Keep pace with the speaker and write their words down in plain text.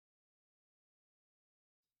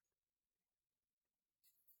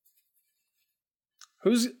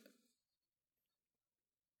Who's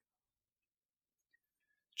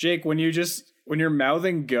Jake? When you're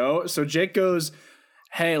mouthing go, so Jake goes,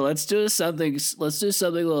 "Hey, let's do something a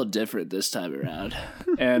little different this time around."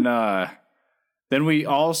 And then we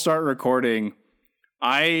all start recording.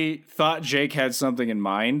 I thought Jake had something in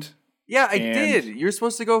mind. Yeah, I did. You're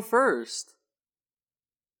supposed to go first.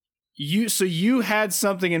 You had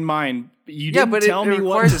something in mind. You didn't tell me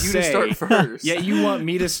what to say. To start first. Yeah, you want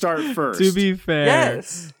me to start first. To be fair,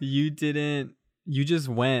 yes. You didn't. You just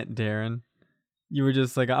went, Darren. You were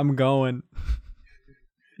just like, I'm going.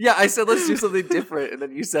 Yeah, I said, let's do something different. And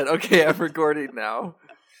then you said, okay, I'm recording now.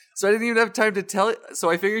 So I didn't even have time to tell it. So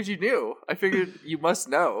I figured you knew. I figured you must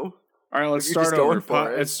know. All right, let's start over.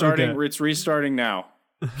 It's starting. Okay. It's restarting now.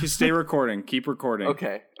 Stay recording. Keep recording.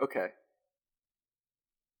 Okay.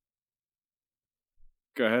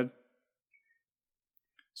 Go ahead.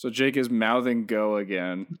 So Jake is mouthing go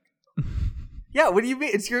again. Yeah, what do you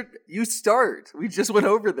mean? You start. We just went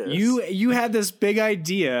over this. You had this big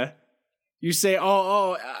idea. You say,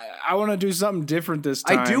 "Oh, I want to do something different this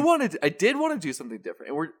time." I did want to do something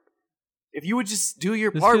different. And if you would just do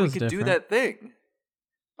your part, we could do that thing.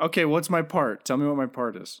 Okay, what's my part? Tell me what my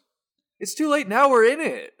part is. It's too late now. We're in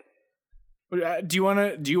it. Do you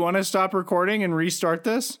want to stop recording and restart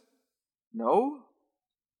this? No.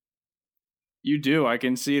 You do. I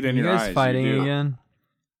can see it in your eyes. You guys fighting again?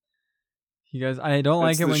 You guys, I don't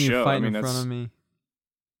like it when you fight in front of me.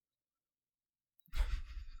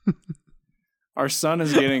 Our son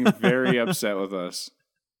is getting very upset with us.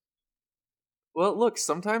 Well, look,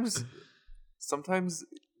 sometimes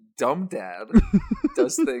dumb dad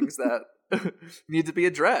does things that need to be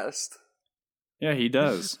addressed. Yeah, he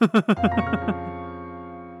does.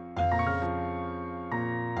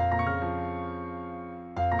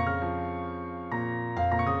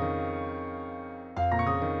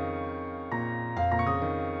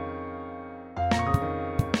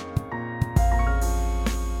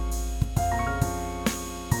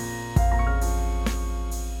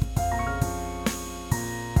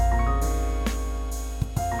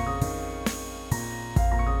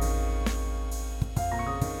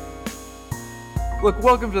 Look,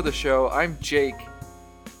 welcome to the show. I'm Jake,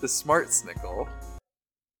 the smart snickle.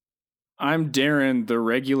 I'm Darren, the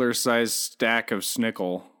regular-sized stack of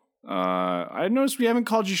snickle. I noticed we haven't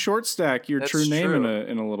called you short stack, your true name,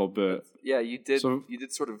 in a little bit. Yeah, you did. So, you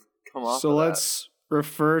did sort of come off. So let's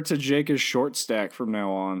refer to Jake as short stack from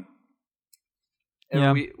now on.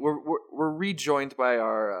 And we're rejoined by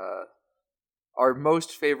our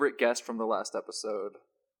most favorite guest from the last episode.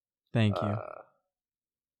 Thank you.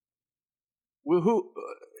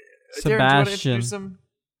 Sebastian. Darren, do you want to introduce him?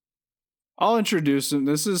 I'll introduce him.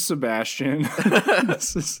 This is Sebastian.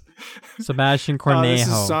 Sebastian Cornejo. This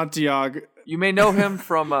is Santiago. You may know him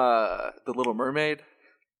from The Little Mermaid.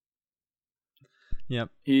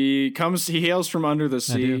 Yep. He hails from under the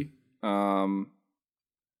sea.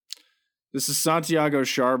 This is Santiago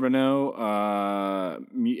Charbonneau,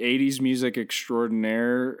 80s music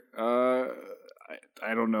extraordinaire.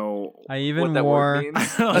 I don't know. I even wore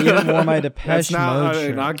my Depeche Mode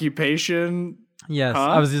shirt. An occupation. Yes,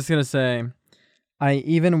 I was just gonna say, I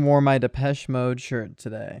even wore my Depeche Mode shirt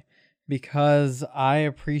today because I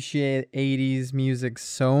appreciate 80s music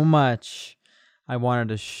so much. I wanted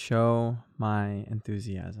to show my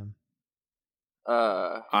enthusiasm.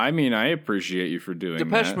 I appreciate you for doing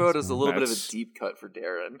Depeche that. Mode is a little bit of a deep cut for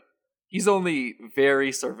Darren. He's only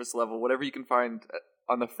very surface level. Whatever you can find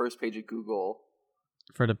on the first page of Google.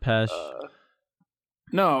 For Depeche.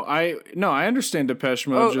 No, I understand Depeche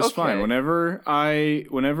Mode just fine. Whenever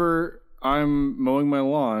I'm mowing my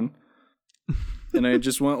lawn and I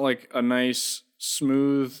just want like a nice,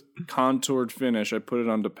 smooth, contoured finish, I put it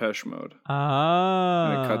on Depeche Mode.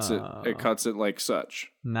 And it cuts it like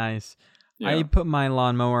such. Nice. Yeah. I put my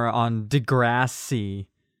lawnmower on Degrassi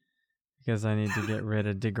because I need to get rid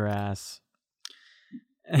of degrass.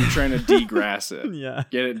 You're trying to degrass it. Yeah.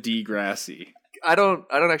 Get it degrassy. I don't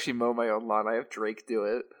actually mow my own lawn. I have Drake do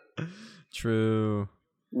it. True.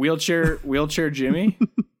 Wheelchair Jimmy?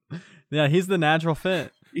 Yeah, he's the natural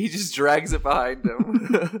fit. He just drags it behind him.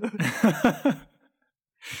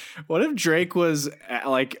 What if Drake was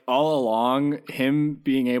like all along him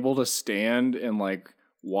being able to stand and like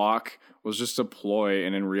walk was just a ploy,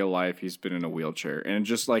 and in real life he's been in a wheelchair, and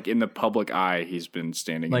just like in the public eye he's been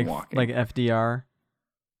standing and walking. Like FDR?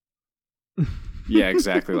 Yeah,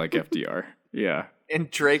 exactly like FDR. Yeah.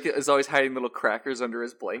 And Drake is always hiding little crackers under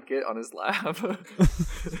his blanket on his lap.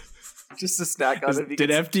 Just to snack on it. Did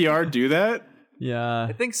FDR do that? Yeah.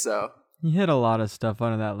 I think so. He hid a lot of stuff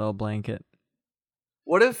under that little blanket.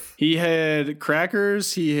 What if He had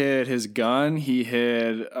crackers, he had his gun, he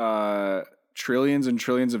had trillions and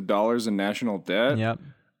trillions of dollars in national debt. Yep.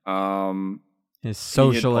 Um, His he had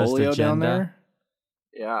socialist polio agenda. down there.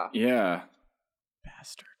 yeah. Yeah.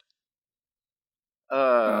 Bastard.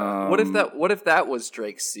 What if that was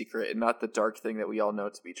Drake's secret and not the dark thing that we all know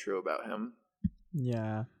to be true about him?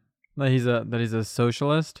 Yeah. That he's a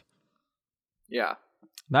socialist? Yeah.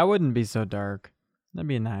 That wouldn't be so dark. That'd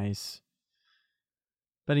be nice.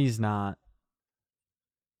 But he's not.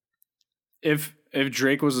 If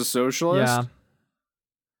Drake was a socialist, Yeah.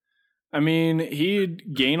 I mean,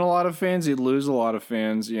 he'd gain a lot of fans, he'd lose a lot of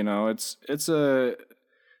fans. You know, it's a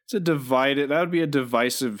divided. That would be a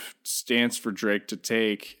divisive stance for Drake to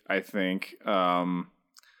take, I think.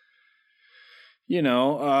 You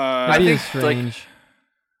know, I That'd be think, strange.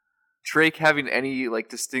 Drake having any like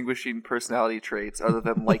distinguishing personality traits other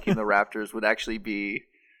than liking the Raptors would actually be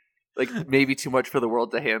like maybe too much for the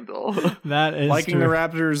world to handle. That is liking true. the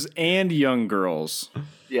Raptors and young girls.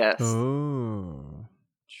 Yes. Oh,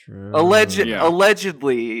 true. Yeah.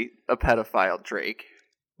 Allegedly a pedophile Drake.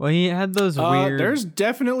 Well, he had those weird. There's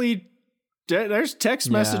definitely there's text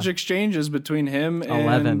Yeah. message exchanges between him and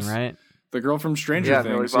 11, right? the girl from Stranger Yeah,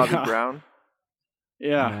 Millie Things. Bobby yeah. Brown.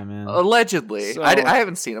 Yeah. man. Allegedly. So- I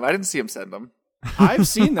haven't seen him. I didn't see him send them. I've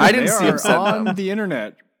seen them. I didn't They see him are send on them. the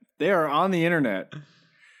internet. They are on the internet.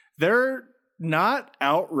 They're not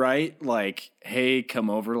outright like, hey, come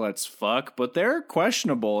over, let's fuck, but they're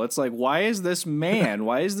questionable. It's like, why is this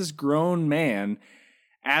grown man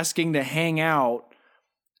asking to hang out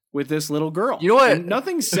with this little girl? You know what? And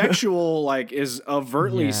nothing sexual like is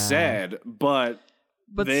overtly Yeah. said, but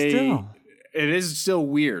Still. it is still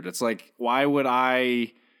weird. It's like, why would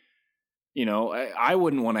I, I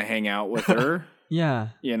wouldn't want to hang out with her, Yeah.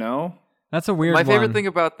 you know? That's a weird My one. favorite thing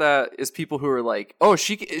about that is people who are like, "Oh,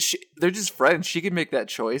 they're just friends. She can make that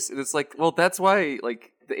choice." And it's like, well, that's why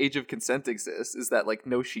like the age of consent exists. Is that like,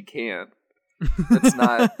 no, she can't. That's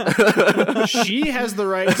not. She has the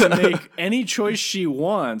right to make any choice she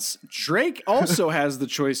wants. Drake also has the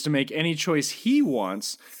choice to make any choice he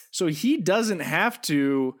wants. So he doesn't have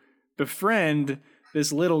to befriend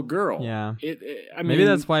this little girl. Yeah. I mean, Maybe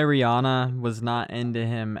that's why Rihanna was not into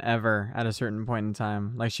him ever at a certain point in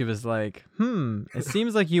time. Like she was like, it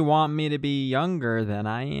seems like you want me to be younger than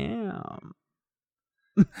I am.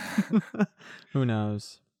 Who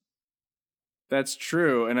knows? that's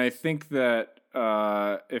true. And I think that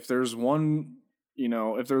if there's one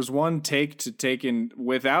take to take in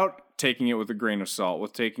without taking it with a grain of salt,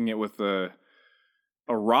 with taking it with a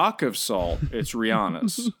rock of salt, it's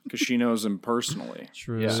Rihanna's because she knows him personally.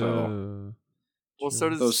 True. Yeah. So- Well, so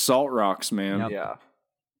does Those salt rocks, man. Yep. yeah.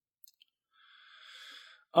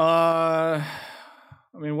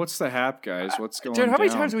 I mean, what's the hap, guys? What's going on? Dude, how many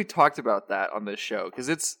times have we talked about that on this show? Because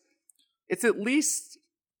it's at least,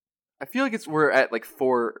 I feel like we're at like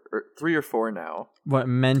 3 or 4 now. What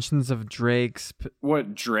mentions of Drake's?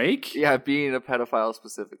 What, Drake? Yeah, being a pedophile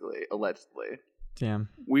specifically, allegedly. Damn.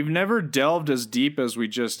 We've never delved as deep as we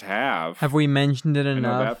just have. Have we mentioned it know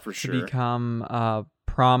enough that for to sure. become a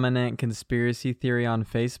prominent conspiracy theory on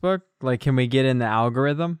Facebook? Like, can we get in the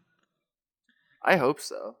algorithm? I hope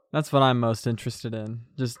so. That's what I'm most interested in.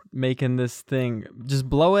 Just making this thing, just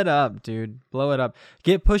blow it up, dude. Blow it up.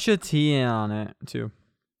 Get Pusha T in on it too.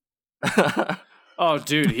 Oh,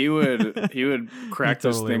 dude, he would crack He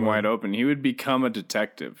this totally thing would. wide open. He would become a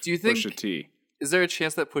detective. Do you think- Pusha T? Is there a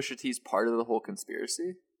chance that Pusha T's part of the whole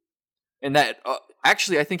conspiracy? And that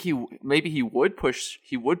actually, I think he would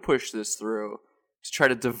push this through to try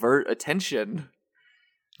to divert attention.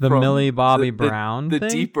 The from Millie Bobby the- Brown the thing?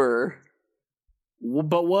 deeper. Well,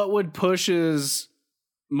 but what would Push's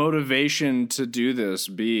motivation to do this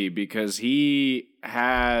be? Because he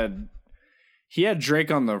had Drake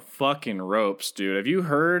on the fucking ropes, dude. Have you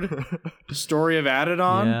heard the story of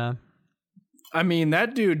Adidon? Yeah. I mean,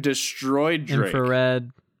 that dude destroyed Drake.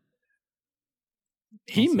 Infrared.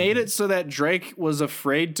 He Awesome. made it so that Drake was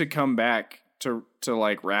afraid to come back to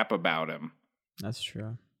like rap about him. That's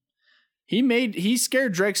true. He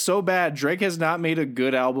scared Drake so bad. Drake has not made a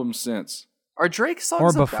good album since. Are Drake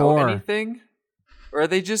songs Or before. about anything? Or are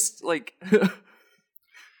they just like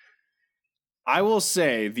I will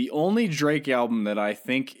say the only Drake album that I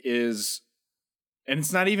think is, and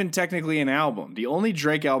it's not even technically an album, the only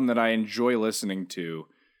Drake album that I enjoy listening to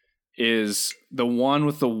is the one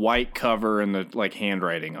with the white cover and the like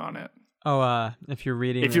handwriting on it. Oh, if you're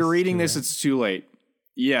reading This, it's too late.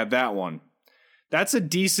 Yeah, that one. That's a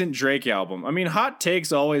decent Drake album. I mean, hot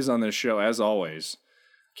takes always on this show, as always.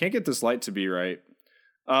 Can't get this light to be right.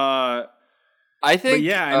 I think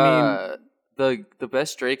yeah, I mean, the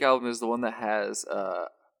best Drake album is the one that has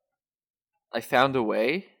 "I Found a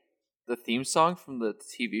Way," the theme song from the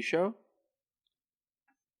TV show.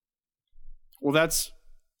 Well, that's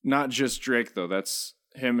not just Drake though. That's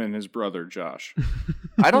him and his brother Josh.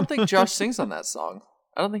 I don't think Josh sings on that song.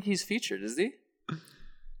 I don't think he's featured, is he?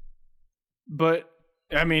 But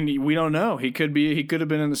I mean, we don't know. He could be. He could have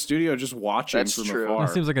been in the studio just watching That's from true. afar.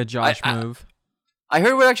 That seems like a Josh move. I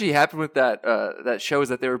heard what actually happened with that show is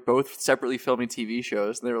that they were both separately filming TV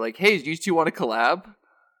shows, and they were like, "Hey, do you two want to collab?"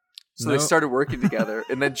 So they started working together,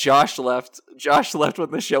 and then Josh left. Josh left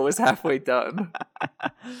when the show was halfway done.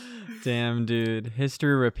 Damn, dude.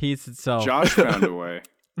 History repeats itself. Josh found a way.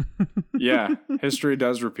 Yeah, history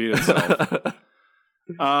does repeat itself.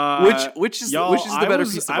 Which is the better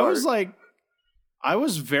piece of art? I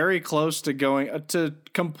was very close to going to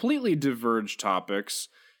completely diverge topics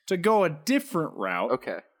to go a different route.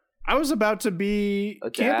 Okay. I was about to be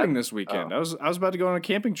camping dad? this weekend. Oh. I was about to go on a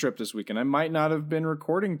camping trip this weekend. I might not have been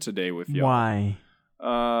recording today with y'all. Why?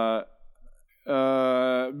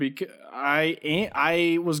 Because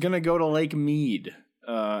I was gonna go to Lake Mead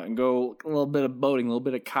and go a little bit of boating, a little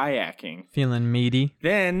bit of kayaking. Feeling meaty?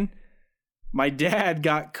 Then my dad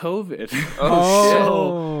got COVID.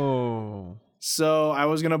 Oh. So I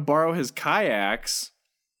was gonna borrow his kayaks,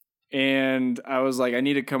 and I was like, I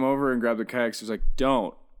need to come over and grab the kayaks. He was like,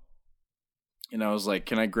 don't. And I was like,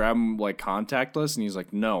 can I grab them like contactless? And he's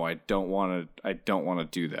like, no, I don't want to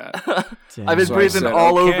do that. I've been So I breathing said,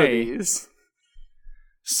 all over okay. these.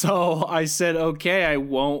 So I said, okay, I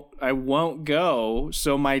won't go.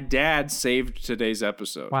 So my dad saved today's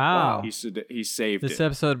episode. Wow. He saved This it.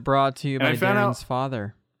 episode brought to you And by I found Darren's out-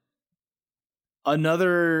 father.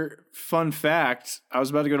 Another fun fact, I was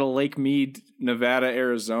about to go to Lake Mead, Nevada,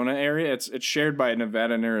 Arizona area. It's shared by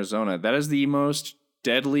Nevada and Arizona. That is the most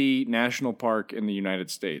deadly national park in the United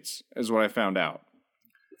States, is what I found out.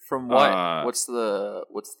 From what? What's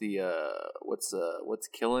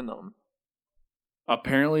killing them?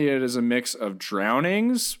 Apparently it is a mix of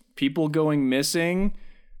drownings, people going missing,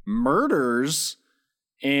 murders,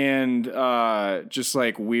 and just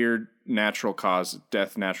like weird natural causes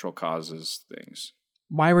things.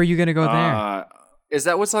 Why were you going to go there? Is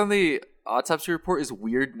that what's on the autopsy report? Is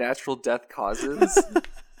weird natural death causes?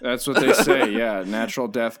 That's what they say. Yeah, natural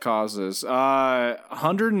death causes. I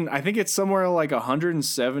think it's somewhere like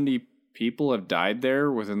 170 people have died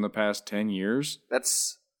there within the past 10 years.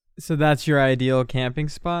 So that's your ideal camping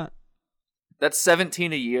spot? That's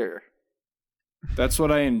 17 a year. That's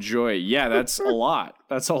what I enjoy. Yeah, that's a lot.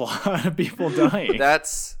 That's a lot of people dying.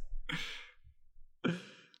 That's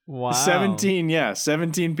Wow.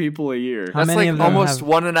 17 people a year. How that's many of like them almost have-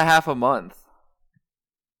 1.5 a month.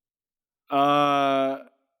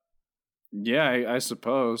 Yeah, I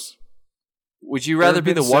suppose. Would you rather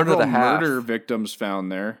be the one or the half? Murder victims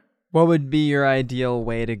found there. What would be your ideal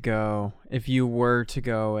way to go if you were to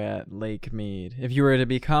go at Lake Mead? If you were to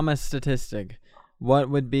become a statistic, what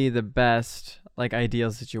would be the best, like,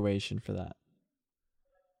 ideal situation for that?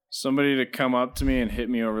 Somebody to come up to me and hit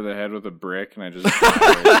me over the head with a brick, and I just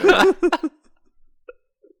die right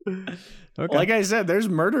there. Okay. Like I said, there's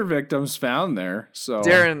murder victims found there. So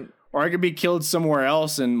Darren, or I could be killed somewhere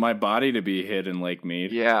else and my body to be hid in Lake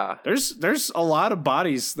Mead. yeah. There's a lot of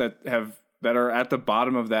bodies that are at the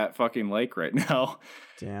bottom of that fucking lake right now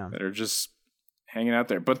Damn. that are just hanging out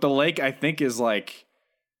there. But the lake, I think, is like,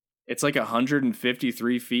 it's like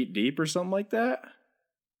 153 feet deep or something like that.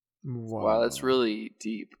 Whoa. Wow, that's really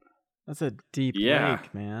deep. That's a deep Yeah.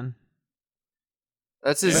 lake, man.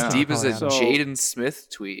 That's as Yeah. deep as a So- Jaden Smith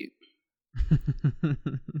tweet.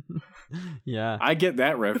 Yeah. I get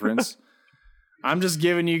that reference. I'm just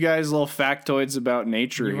giving you guys little factoids about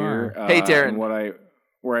nature You here. are. Hey, Darren. and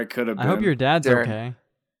where I could have been. I hope your dad's Darren. okay.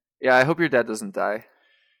 Yeah, I hope your dad doesn't die.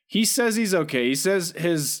 He says he's okay. He says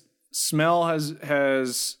his smell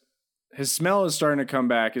his smell is starting to come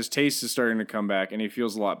back. His taste is starting to come back, and he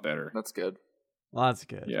feels a lot better. That's good. Well, that's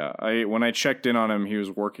good. Yeah, when I checked in on him, he was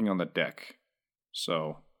working on the deck.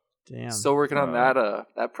 So Damn. Still working on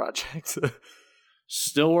that project.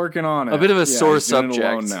 still working on it. A bit of a Yeah, sore he's doing it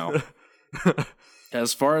alone subject. now.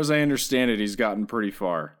 As far as I understand it, he's gotten pretty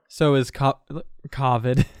far. So is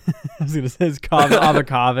COVID. I was gonna say is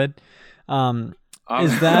COVID.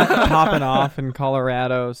 Is that popping off in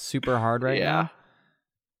Colorado super hard right yeah. now?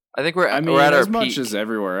 I think we're at as our much peak, as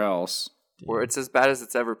everywhere else. where it's as bad as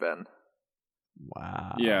it's ever been.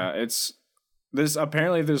 Wow. Yeah, it's this.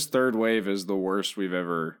 Apparently, this third wave is the worst we've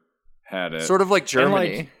ever had it. Sort of like And,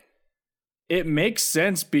 Germany. it makes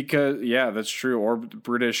sense because that's true. Or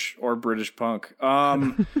British punk.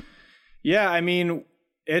 Yeah, I mean,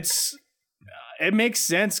 it's It makes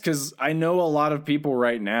sense because I know a lot of people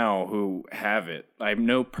right now who have it. I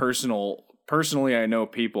know personally, I know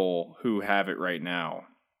people who have it right now.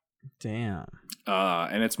 Damn.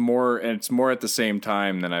 And it's more at the same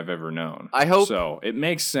time than I've ever known. I hope so. It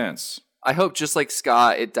makes sense. I hope just like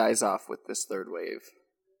ska, it dies off with this third wave.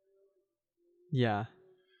 Yeah.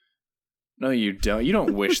 No, you don't. You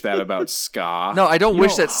don't wish that about ska. No, I don't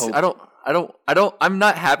wish that. hope- I don't. I'm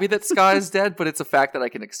not happy that ska is dead, but it's a fact that I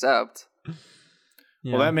can accept.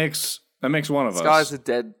 Yeah. Well, that makes one of Ska us. is a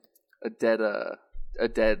dead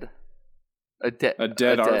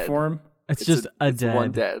art form. it's just it's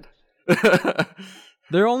one dead.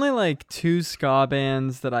 There are only like 2 ska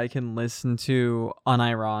bands that I can listen to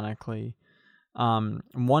unironically.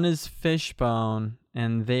 One is Fishbone,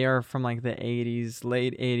 and they are from like the 80s,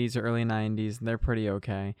 late 80s or early 90s, and they're pretty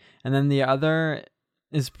okay. And then the other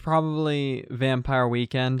is probably Vampire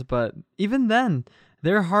Weekend, but even then,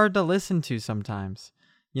 they're hard to listen to sometimes.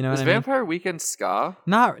 You know Is what I mean? Vampire Weekend ska?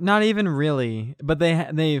 Not even really, but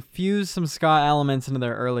they fuse some ska elements into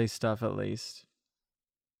their early stuff at least.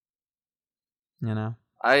 You know?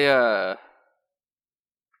 I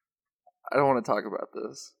don't want to talk about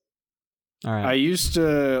this. All right. I used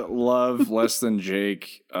to love Less Than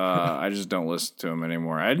Jake. I just don't listen to him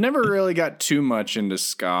anymore. I'd never really got too much into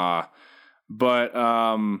ska, but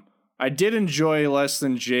I did enjoy Less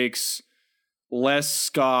Than Jake's less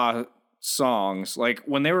ska songs. Like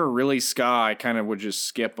when they were really ska, I kind of would just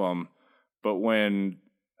skip them. But when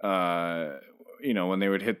when they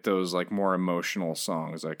would hit those like more emotional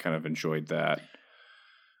songs, I kind of enjoyed that.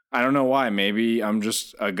 I don't know why. Maybe I'm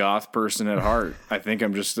just a goth person at heart. I think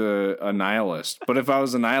I'm just a nihilist. But if I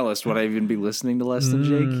was a nihilist, would I even be listening to Less Than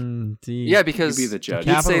Jake? Deep. Yeah, because You be the judge.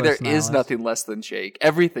 you'd say there Capitalist is nihilist. nothing less than Jake.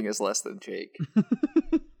 Everything is less than Jake.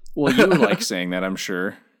 Well, you like saying that, I'm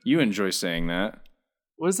sure. You enjoy saying that.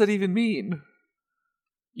 What does that even mean?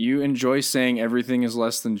 You enjoy saying everything is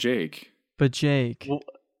less than Jake. But Jake, Well,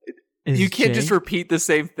 is you can't just Jake- repeat the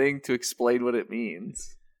same thing to explain what it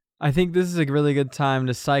means. I think this is a really good time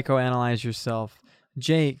to psychoanalyze yourself.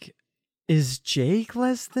 Jake, is Jake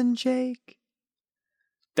less than Jake?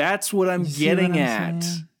 That's what I'm You see getting what I'm at.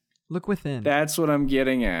 saying? Look within. That's what I'm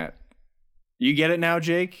getting at. You get it now,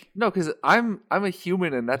 Jake? No, because I'm a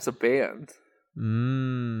human and that's a band.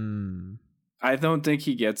 I don't think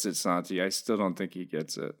he gets it, Santi. I still don't think he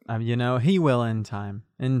gets it. He will in time.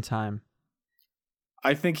 In time.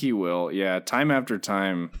 I think he will. Yeah, time after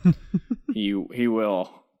time, he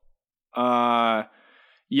will.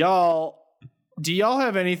 Y'all, do y'all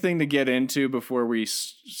have anything to get into before we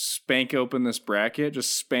spank open this bracket?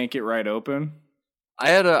 Just spank it right open. I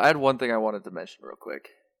had one thing I wanted to mention real quick.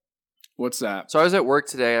 What's that? So I was at work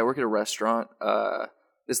today. I work at a restaurant.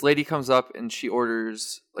 This lady comes up and she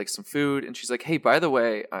orders like some food, and she's like, "Hey, by the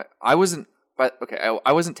way, I wasn't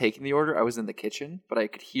taking the order. I was in the kitchen, but I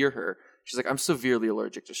could hear her. She's like, I'm severely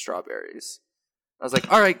allergic to strawberries." I was like,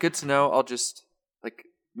 "All right, good to know. I'll just like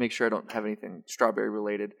make sure I don't have anything strawberry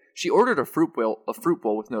related." She ordered a fruit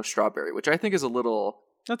bowl with no strawberry, which I think is a little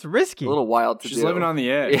That's risky. wild to do. She's living on the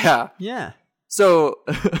edge. Yeah. Yeah. So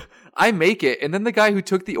I make it, and then the guy who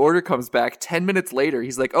took the order comes back 10 minutes later.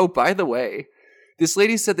 He's like, "Oh, by the way, this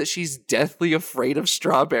lady said that she's deathly afraid of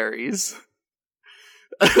strawberries."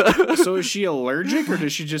 So is she allergic, or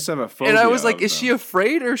does she just have a phobia? And I was like, of "Is she them?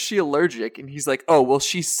 afraid or is she allergic?" And he's like, "Oh, well,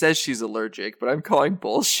 she says she's allergic, but I'm calling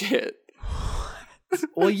bullshit."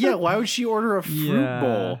 Well, yeah. Why would she order a fruit Yeah.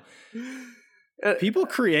 bowl? People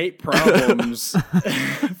create problems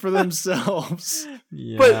for themselves.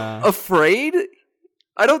 Yeah. But afraid?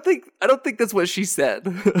 I don't think that's what she said.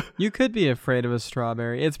 You could be afraid of a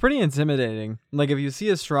strawberry. It's pretty intimidating. Like if you see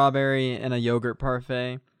a strawberry in a yogurt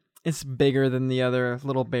parfait, it's bigger than the other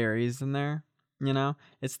little berries in there. You know,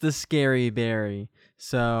 it's the scary berry.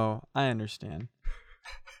 So I understand.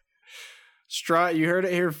 You heard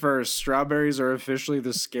it here first. Strawberries are officially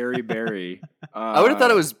the scary berry. I would have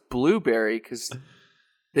thought it was blueberry because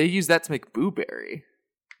they use that to make booberry,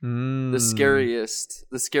 the scariest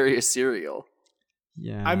cereal.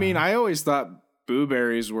 Yeah. I mean, I always thought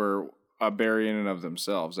blueberries were a berry in and of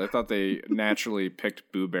themselves. I thought they naturally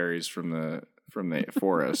picked blueberries from the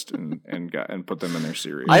forest and put them in their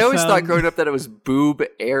cereal. I always thought sound- growing up that it was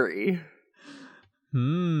boob-airy.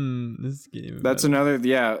 This game. That's another,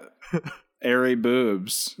 yeah, airy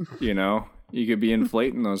boobs. You know, you could be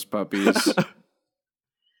inflating those puppies.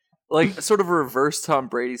 Like sort of a reverse Tom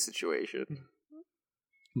Brady situation.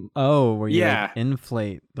 where you Yeah. like,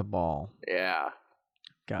 inflate the ball. Yeah.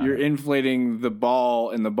 Got You're it. inflating the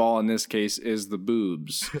ball, and the ball in this case is the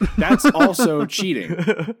boobs. That's also cheating.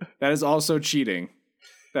 That is also cheating.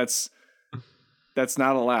 That's That's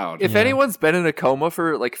not allowed. If Yeah. anyone's been in a coma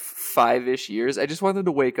for like 5-ish years, I just want them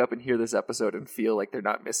to wake up and hear this episode and feel like they're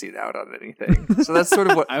not missing out on anything. So that's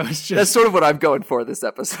sort of what I was just that's sort of what I'm going for this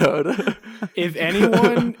episode. if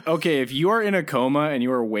anyone, okay, if you are in a coma and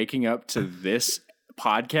you are waking up to this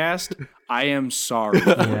podcast, I am sorry.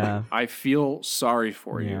 Yeah. I feel sorry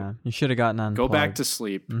for you. Yeah. You should have gotten on. Go back to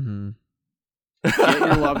sleep. Mm-hmm. Get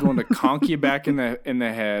your loved one to conk you back in the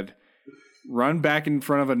head. Run back in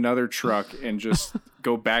front of another truck and just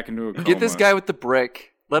go back into a coma. Get this guy with the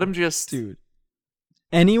brick. Let him just Dude.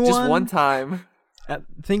 Anyone? just one time.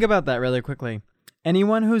 Think about that really quickly.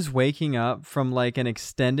 Anyone who's waking up from like an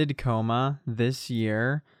extended coma this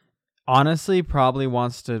year, honestly, probably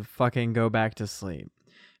wants to fucking go back to sleep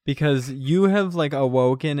because you have like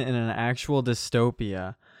awoken in an actual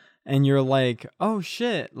dystopia. And you're like, oh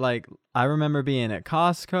shit, like I remember being at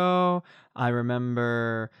Costco. I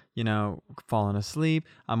remember, falling asleep.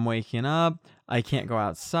 I'm waking up. I can't go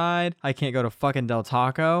outside. I can't go to fucking Del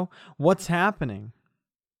Taco. What's happening?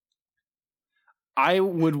 I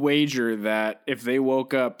would wager that if they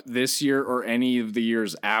woke up this year or any of the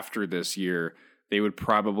years after this year, they would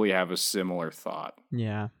probably have a similar thought.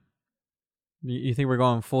 Yeah. You think we're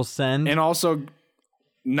going full send? And also,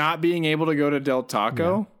 not being able to go to Del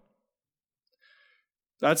Taco,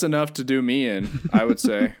 that's enough to do me in, I would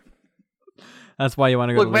say. That's why you want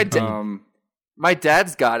to go Look, to the my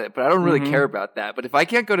dad's got it, but I don't really care about that. But if I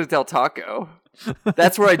can't go to Del Taco,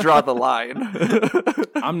 that's where I draw the line.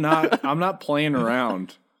 I'm not playing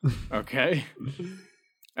around. Okay?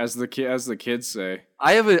 As the kids say.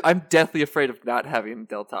 I'm deathly afraid of not having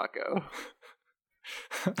Del Taco.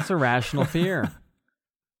 It's a rational fear.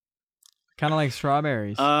 Kind of like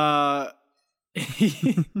strawberries.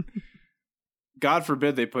 God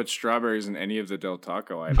forbid they put strawberries in any of the Del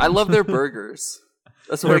Taco items. I love their burgers.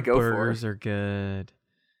 That's what Their I go burgers for. are good.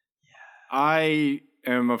 I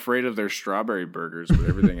am afraid of their strawberry burgers, but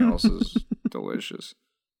everything else is delicious.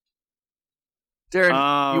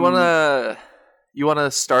 Darren, you wanna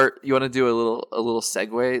start? You wanna do a little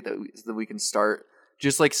segue that we can start,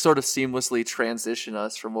 just like sort of seamlessly transition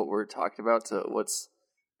us from what we're talking about to what's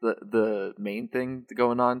the main thing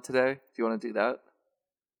going on today. Do you want to do that?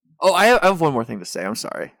 Oh, I have one more thing to say. I'm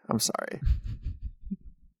sorry.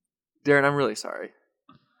 Darren, I'm really sorry.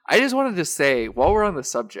 I just wanted to say, while we're on the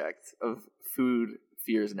subject of food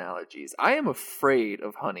fears and allergies, I am afraid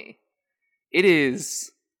of honey.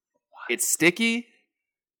 It's sticky.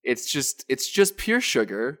 It's just pure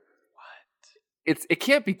sugar. What? It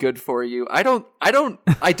can't be good for you. I don't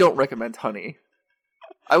recommend honey.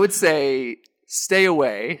 I would say stay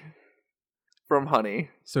away from honey.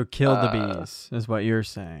 So kill the bees is what you're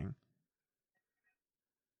saying.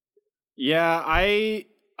 Yeah, I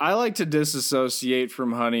like to disassociate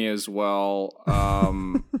from honey as well.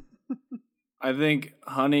 I think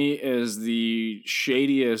honey is the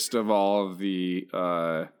shadiest of all of the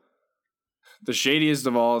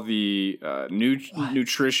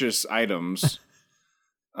nutritious items.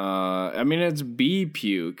 I mean, it's bee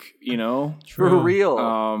puke, True. For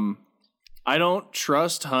real. I don't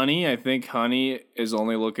trust honey. I think honey is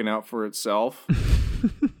only looking out for itself.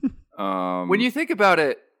 When you think about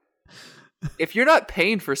it, if you're not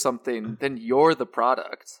paying for something, then you're the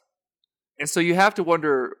product. And so you have to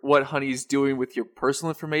wonder what honey's doing with your personal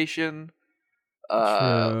information.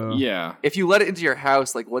 True. Yeah. If you let it into your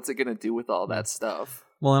house, like, what's it going to do with all that stuff?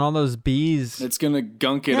 Well, and all those bees. It's going to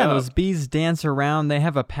gunk it Yeah, up. those bees dance around. They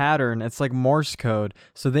have a pattern. It's like Morse code.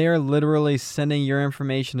 So they are literally sending your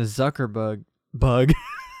information to Zuckerberg.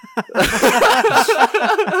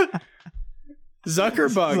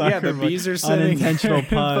 Zuckerbug. Yeah, the Zuckerbug. bees are sending Unintentional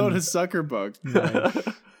info pun. to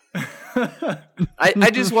Zuckerbug.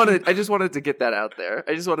 I just wanted to get that out there.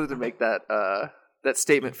 I just wanted to make that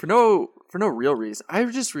statement for no real reason. I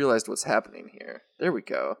just realized what's happening here. There we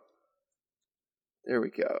go. All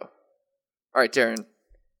right, Darren.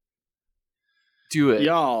 Do it.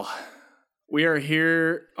 Y'all, we are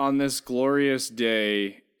here on this glorious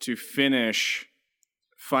day to finish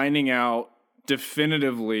finding out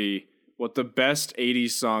definitively what the best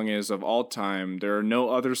 80s song is of all time. There are no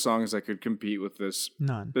other songs that could compete with this.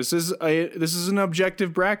 None. This is an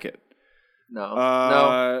objective bracket.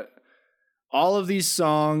 No. All of these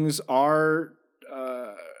songs are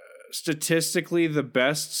statistically the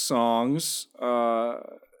best songs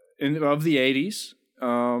of the 80s.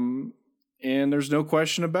 And there's no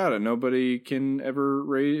question about it. Nobody can ever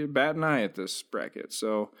bat an eye at this bracket.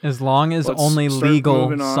 So As long as let's only start legal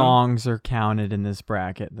moving on. songs are counted in this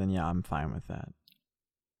bracket, then yeah, I'm fine with that.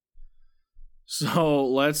 So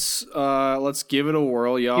let's give it a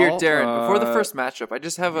whirl, y'all. Here, Darren. Before the first matchup, I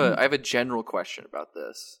have a general question about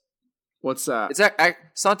this. What's that?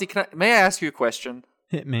 Santi, may I ask you a question?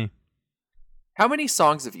 Hit me. How many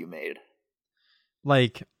songs have you made?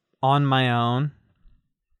 Like on my own,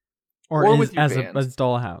 or with your as band? as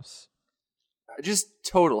Dollhouse? Just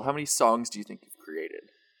total. How many songs do you think you've created?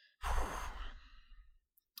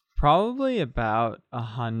 Probably about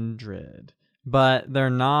 100, but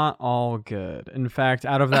they're not all good. In fact,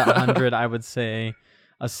 out of that 100, I would say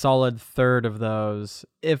a solid third of those,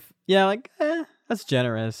 that's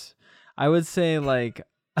generous. I would say like,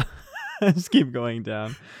 just keep going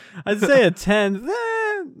down. I'd say a 10th,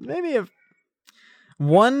 maybe a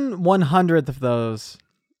 1/100th of those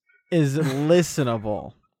is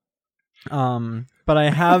listenable. But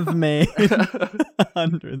I have made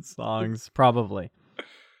 100 songs, probably.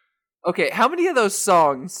 Okay, how many of those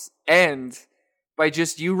songs end by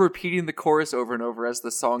just you repeating the chorus over and over as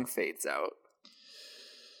the song fades out?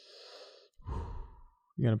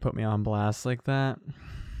 You're gonna put me on blast like that?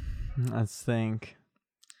 Let's think.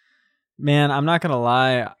 Man, I'm not gonna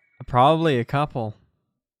lie. Probably a couple.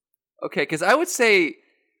 Okay, because I would say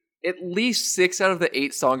at least 6 out of the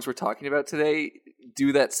 8 songs we're talking about today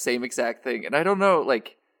do that same exact thing. And I don't know,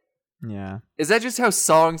 like... Yeah. Is that just how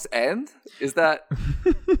songs end? Is that...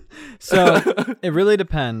 So, it really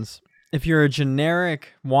depends. If you're a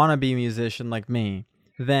generic wannabe musician like me,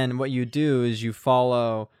 then what you do is you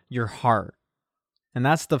follow your heart. And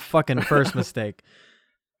that's the fucking first mistake.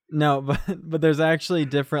 No, but there's actually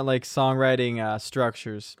different like songwriting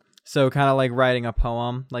structures. So kind of like writing a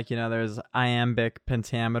poem, like, there's iambic,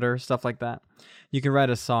 pentameter, stuff like that. You can write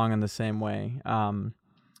a song in the same way. And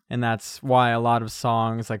that's why a lot of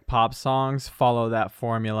songs, like pop songs, follow that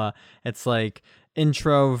formula. It's like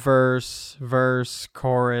intro, verse,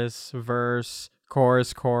 chorus,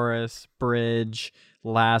 chorus, bridge,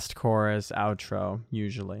 last chorus, outro,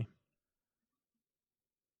 usually.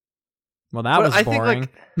 Well, that was boring.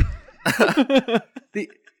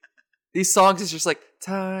 These songs is just like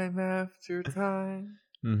time after time.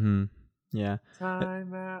 Mm-hmm. Yeah.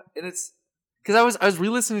 Time out, and it's because I was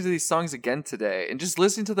re-listening to these songs again today, and just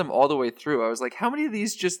listening to them all the way through. I was like, how many of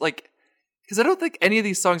these just like? Because I don't think any of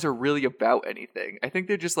these songs are really about anything. I think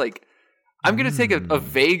they're just like, I'm gonna take a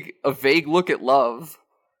vague look at love,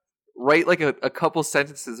 write like a couple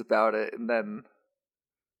sentences about it, and then.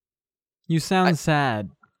 You sound sad.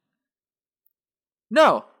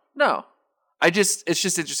 No. It's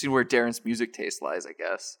just interesting where Darren's music taste lies, I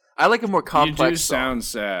guess. I like a more complex You do song. sound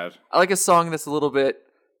sad. I like a song that's a little bit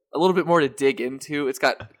more to dig into. It's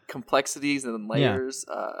got complexities and layers.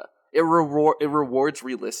 Yeah. It rewards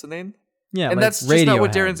re-listening. Yeah, and like that's just not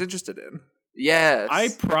what Radiohead. Darren's interested in. Yes. I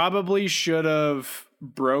probably should have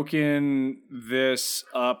broken this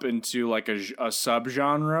up into like a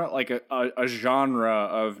subgenre, like a genre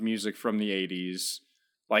of music from the 80s,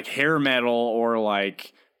 like hair metal or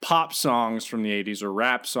like pop songs from the 80s or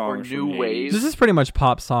rap songs Or new from the wave. 80s. This is pretty much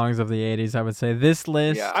pop songs of the 80s, I would say. This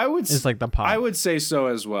list is like the pop. I would say so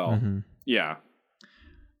as well. Mm-hmm. Yeah.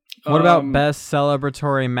 What about best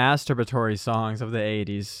celebratory, masturbatory songs of the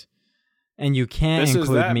 80s? And you can't This is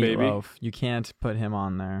include that, baby. Meatloaf. You can't put him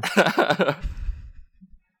on there.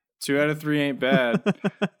 2 out of 3 ain't bad.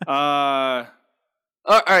 All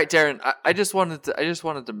right, Darren. I just wanted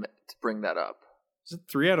to bring that up. Is it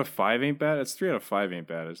 3 out of 5 ain't bad? It's 3 out of 5 ain't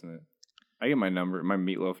bad, isn't it? I get my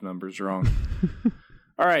Meatloaf numbers wrong.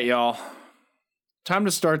 All right, y'all. Time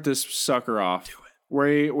to start this sucker off.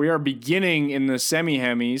 We are beginning in the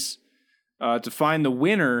semi-hemis to find the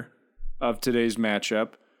winner of today's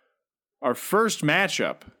matchup. Our first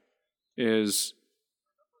matchup is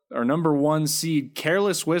our number 1 seed,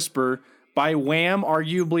 Careless Whisper, by Wham,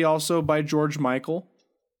 arguably also by George Michael.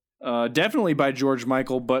 Definitely by George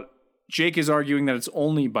Michael, but Jake is arguing that it's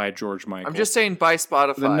only by George Michael. I'm just saying by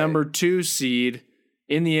Spotify. The number 2 seed,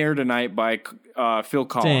 In the Air Tonight by Phil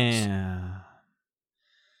Collins. Damn.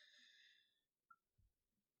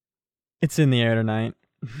 It's In the Air Tonight.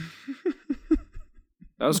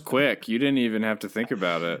 That was quick. You didn't even have to think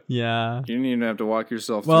about it. Yeah. You didn't even have to walk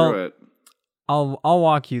yourself through it. I'll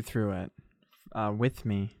walk you through it with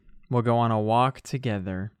me. We'll go on a walk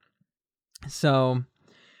together. So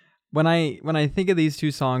when I think of these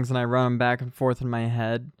two songs and I run them back and forth in my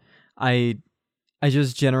head, I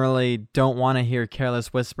just generally don't want to hear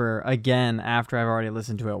Careless Whisper again after I've already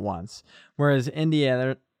listened to it once. Whereas In the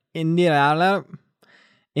Air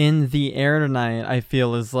Tonight, I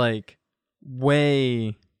feel is like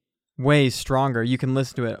way stronger. You can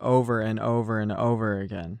listen to it over and over and over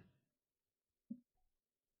again.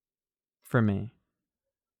 For me.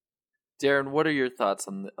 Darren, what are your thoughts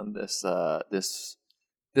on this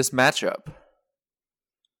this matchup?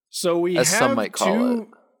 So we as have some might call it.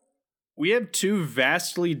 We have two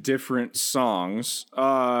vastly different songs.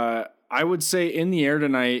 I would say In the Air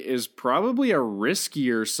Tonight is probably a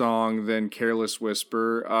riskier song than Careless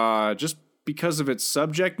Whisper, just because of its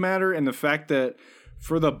subject matter and the fact that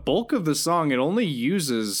for the bulk of the song, it only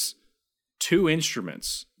uses two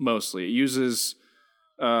instruments, mostly. It uses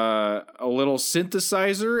a little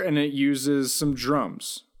synthesizer and it uses some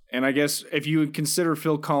drums. And I guess if you would consider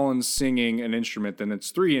Phil Collins singing an instrument, then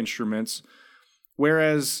it's three instruments.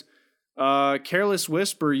 Whereas Careless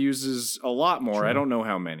Whisper uses a lot more. True. I don't know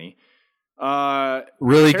how many.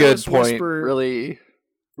 Really Careless good point. Whisper,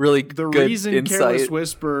 really the good reason insight. Careless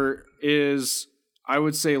Whisper is, I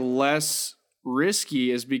would say, less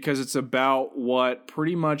risky is because it's about what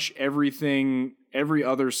pretty much every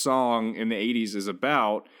other song in the 80s is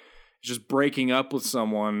about. Just breaking up with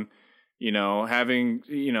someone, having,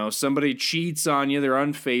 somebody cheats on you, they're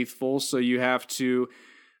unfaithful, so you have to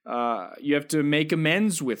make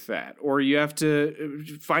amends with that, or you have to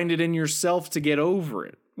find it in yourself to get over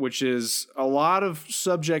it, which is a lot of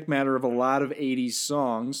subject matter of a lot of 80s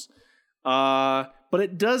songs. But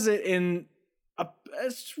it does it in a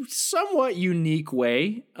somewhat unique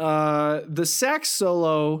way. The sax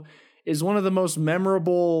solo is one of the most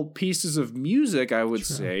memorable pieces of music, I would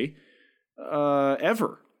say,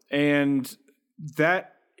 ever. And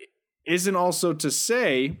that isn't also to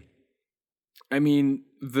say, I mean,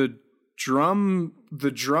 the drums,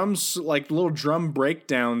 like little drum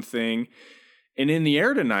breakdown thing, and In the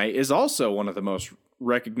Air Tonight is also one of the most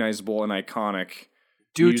recognizable and iconic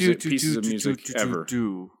pieces of music ever.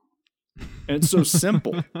 And it's so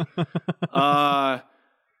simple.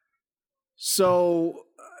 So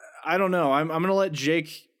I don't know. I'm going to let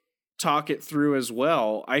Jake talk it through as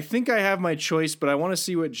well. I think I have my choice, but I want to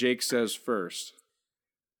see what Jake says first.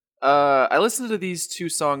 I listened to these two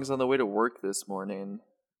songs on the way to work this morning.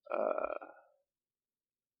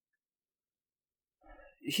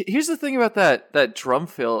 Here's the thing about that drum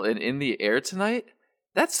fill in the Air Tonight.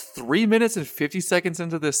 That's 3 minutes and 50 seconds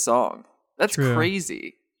into this song. That's True.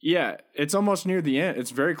 Crazy. Yeah, it's almost near the end.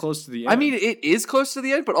 It's very close to the end. I mean, it is close to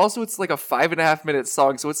the end, but also it's like a 5.5 minute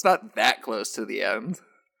song, so it's not that close to the end.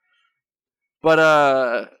 But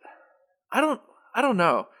I don't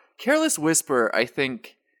know. Careless Whisper, I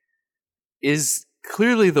think, is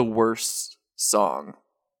clearly the worst song.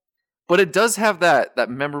 But it does have that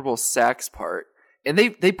memorable sax part. And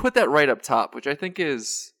they put that right up top, which I think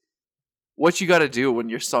is what you got to do when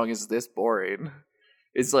your song is this boring.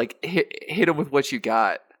 Is like hit them with what you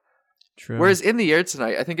got. True. Whereas In the Air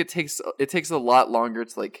Tonight, I think it takes a lot longer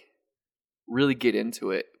to like really get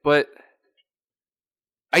into it. But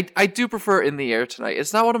I do prefer In the Air Tonight.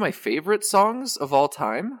 It's not one of my favorite songs of all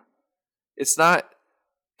time. It's not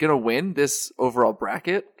gonna win this overall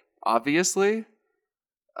bracket, obviously,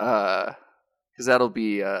 because that'll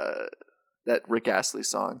be that Rick Astley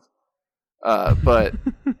song. But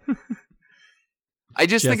I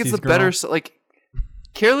just think it's the better. Like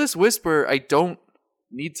Careless Whisper, I don't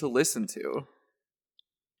need to listen to.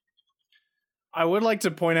 I would like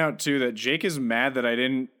to point out too that Jake is mad that I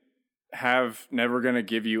didn't have Never Gonna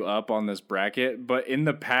Give You Up on this bracket, but in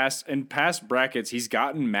past brackets, he's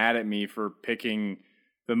gotten mad at me for picking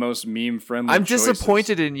the most meme friendly. I'm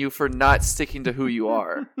disappointed in you for not sticking to who you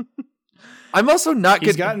are. I'm also not.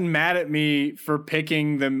 He's gotten mad at me for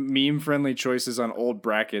picking the meme friendly choices on old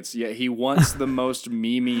brackets. Yet he wants the most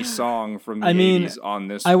memey song from the 80s on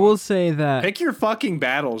this. I will say that pick your fucking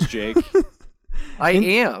battles, Jake. I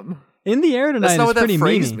am. In the Air Tonight. That's not what that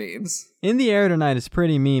phrase means. In the Air Tonight is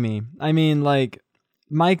pretty memey. I mean, like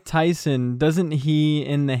Mike Tyson, doesn't he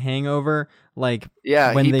in The Hangover? Like,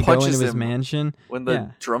 when they go into his mansion when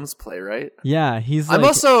the drums play, right? Yeah, he's. Like, I'm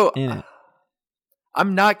also in it.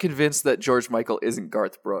 I'm not convinced that George Michael isn't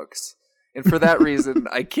Garth Brooks, and for that reason,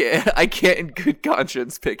 I can't in good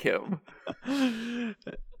conscience pick him.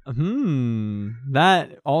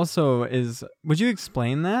 That also is. Would you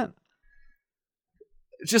explain that?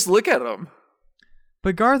 Just look at him.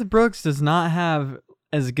 But Garth Brooks does not have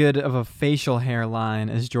as good of a facial hairline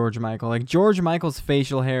as George Michael. Like George Michael's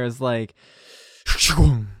facial hair is like,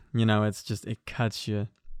 it's just, it cuts you.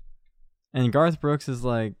 And Garth Brooks is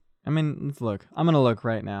like, let's look. I'm going to look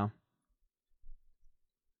right now.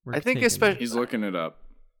 I think especially he's looking it up.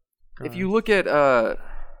 If you look at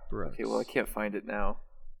Brooks. Okay, well I can't find it now.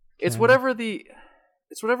 It's whatever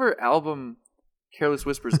album Careless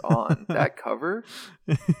Whisper's on. That cover,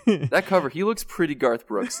 he looks pretty Garth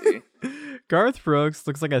Brooksy. Garth Brooks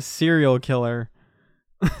looks like a serial killer.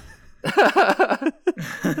 Let's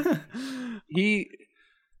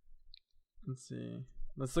see.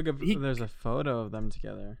 Let's look up. There's a photo of them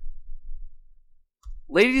together.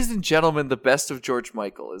 Ladies and gentlemen, the best of George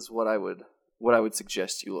Michael is what I would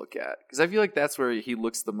suggest you look at, because I feel like that's where he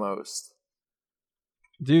looks the most.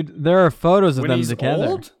 Dude, there are photos of When them he's together.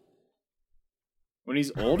 old? When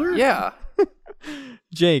he's older? Yeah.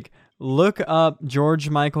 Jake, look up George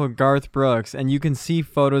Michael, Garth Brooks, and you can see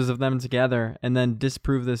photos of them together, and then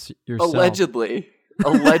disprove this yourself. Allegedly.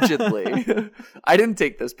 I didn't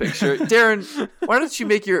take this picture. Darren, why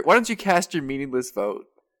don't you cast your meaningless vote?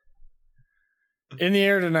 In the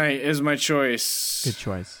Air Tonight is my choice. Good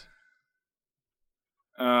choice.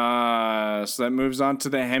 So that moves on to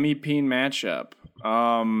the Hemi Peen matchup.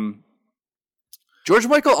 George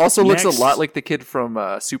Michael also looks Next. a lot like the kid from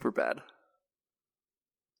Superbad.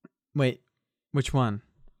 Wait, which one?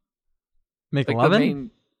 Like McLovin?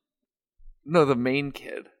 the main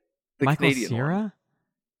kid. The Michael Canadian Cera? one.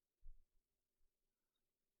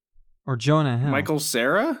 Or Jonah Hill? Michael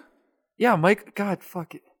Cera? Yeah, Mike. God,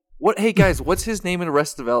 fuck it. What? Hey guys, what's his name in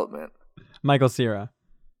Arrested Development? Michael Cera.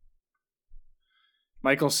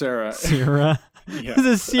 Michael Cera. Cera? Yeah. Is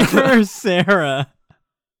it Cera or Sarah?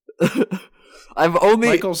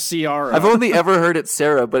 Michael Ciara. I've only ever heard it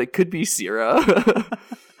Sarah, but it could be Sierra.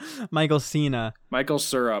 Michael Cena. Michael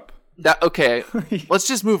Syrup. Okay, let's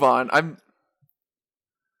just move on.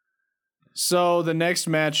 So the next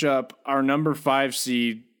matchup, our number 5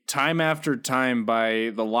 seed, Time After Time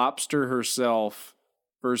by the Lobster herself,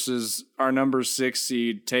 versus our number 6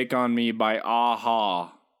 seed, Take On Me by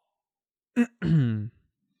Aha.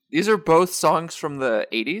 These are both songs from the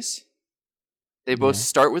 80s. They both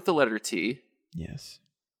start with the letter T. Yes.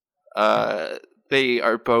 They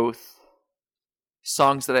are both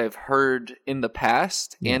songs that I've heard in the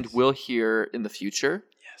past and will hear in the future.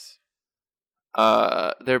 Yes.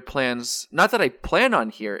 Their plans, not that I plan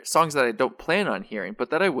on hearing, songs that I don't plan on hearing,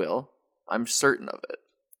 but that I will. I'm certain of it.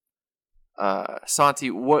 Santi,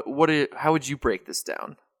 how would you break this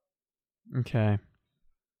down? Okay.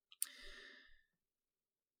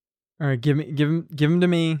 All right, give them to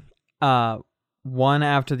me. One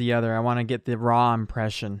after the other. I want to get the raw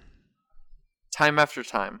impression. Time After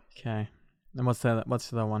Time. Okay. And what's the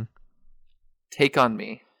other one? Take On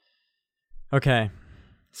Me. Okay.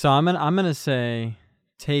 So I'm gonna say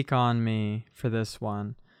Take On Me for this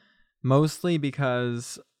one. Mostly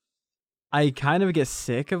because I kind of get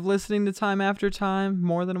sick of listening to Time After Time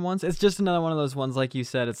more than once. It's just another one of those ones, like you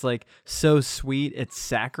said, it's like so sweet, it's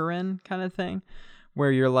saccharine kind of thing,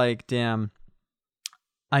 where you're like, damn,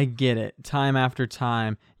 I get it. Time after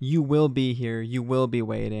time, you will be here. You will be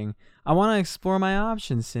waiting. I want to explore my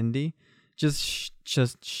options, Cindy. Just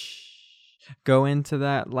go into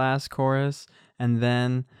that last chorus and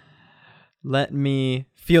then let me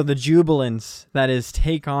feel the jubilance that is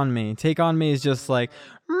Take On Me. Take On Me is just like,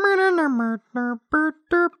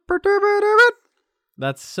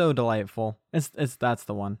 that's so delightful. That's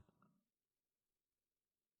the one.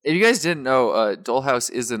 If you guys didn't know, Dollhouse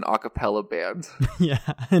is an a cappella band. Yeah,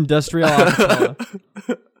 industrial acapella.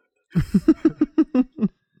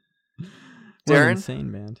 What an Darren?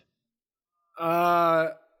 insane band.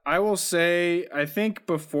 I will say, I think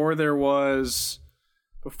before there was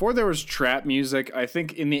trap music, I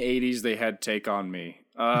think in the 80s they had Take On Me.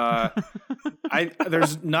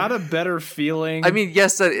 There's not a better feeling. I mean,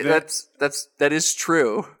 yes, that is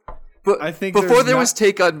true. But I think before there was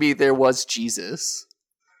Take On Me, there was Jesus.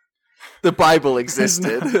 The Bible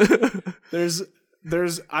existed.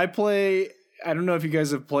 I don't know if you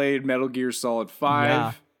guys have played Metal Gear Solid 5.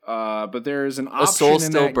 Yeah. But there is an A option Soul in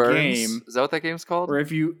Still that Burns. game Is that what that game's called? where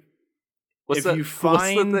if you What's you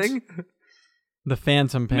find what's the thing? The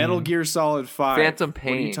Phantom Pain. Metal Gear Solid 5. Phantom What are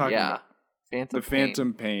you Pain. talking Yeah. about? Phantom The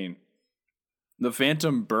Phantom Pain. The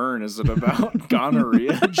Phantom Burn. Is it about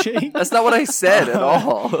gonorrhea, Jake? That's not what I said at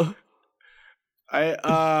all.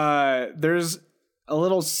 There's a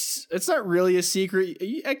little. It's not really a secret.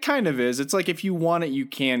 It kind of is. It's like if you want it, you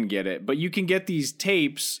can get it, but you can get these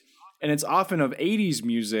tapes, and it's often of 80s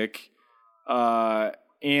music.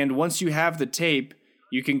 And once you have the tape,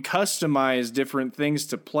 you can customize different things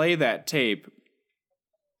to play that tape.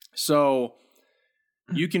 So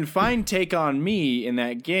you can find Take On Me in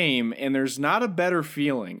that game, and there's not a better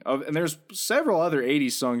feeling and there's several other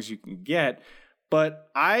 80s songs you can get, but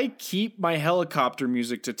I keep my helicopter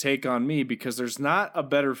music to Take On Me because there's not a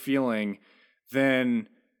better feeling than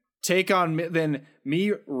than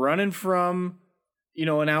me running from,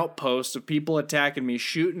 an outpost of people attacking me,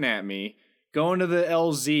 shooting at me, going to the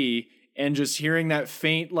LZ and just hearing that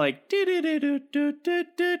faint like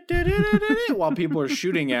while people are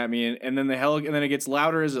shooting at me, and then and then it gets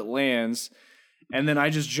louder as it lands, and then I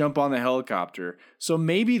just jump on the helicopter. So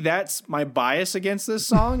maybe that's my bias against this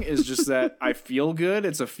song is just that I feel good.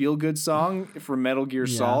 It's a feel good song for Metal Gear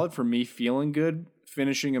Solid, for me feeling good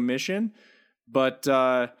finishing a mission. But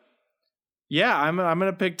yeah, I'm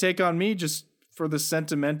gonna pick Take On Me just for the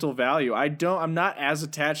sentimental value. I'm not as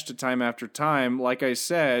attached to Time After Time. Like I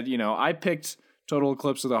said, I picked Total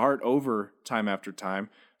Eclipse of the Heart over Time After Time.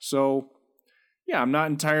 So yeah, I'm not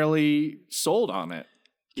entirely sold on it.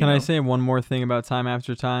 Can I say one more thing about Time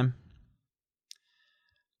After Time?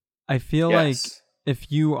 I feel like if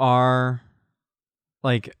you are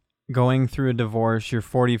like going through a divorce, you're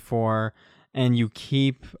 44, and you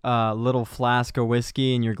keep a little flask of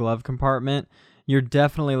whiskey in your glove compartment, you're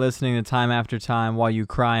definitely listening to Time After Time while you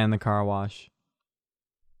cry in the car wash.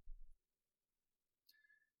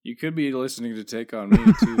 You could be listening to Take On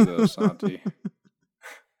Me too, though, Santi.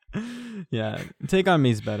 Yeah, Take On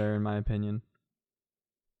Me's better in my opinion.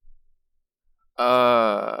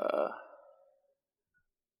 All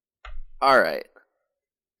right.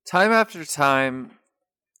 Time After Time.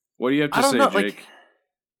 What do you have to I don't say, know, Jake? like,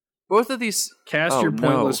 both of these. Cast your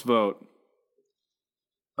pointless vote.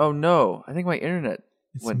 Oh no! I think my internet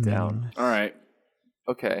went down. All right.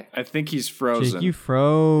 Okay. I think he's frozen. Jake, you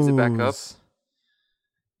froze. Is it back up?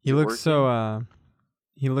 He looks so.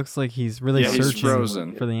 He looks like he's really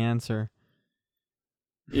searching for the answer.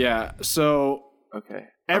 Yeah. So. Okay.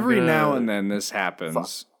 Every now and then this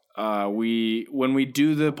happens. When we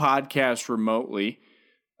do the podcast remotely,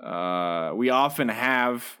 we often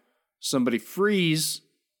have somebody freeze,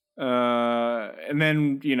 and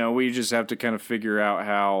then we just have to kind of figure out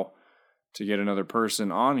how to get another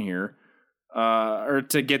person on here, or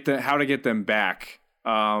to get how to get them back.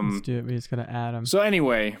 Let's do it. We just gotta add them. So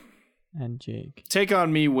anyway, and Jake, Take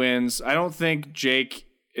On Me wins. I don't think Jake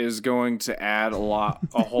is going to add a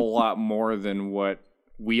whole lot more than what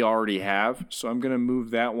we already have. So I'm going to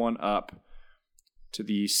move that one up to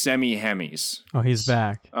the semi-hemis. Oh, he's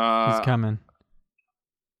back. He's coming.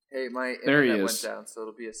 Hey, my there internet he went is. down, so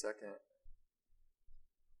it'll be a second.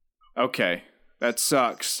 Okay, that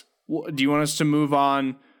sucks. Do you want us to move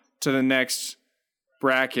on to the next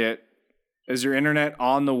bracket? Is your internet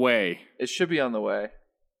on the way? It should be on the way.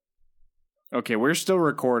 Okay, we're still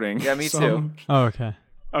recording. Yeah, me too. Oh, okay.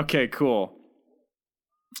 Okay, cool.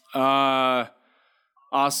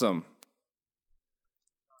 Awesome.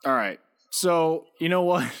 All right. So, you know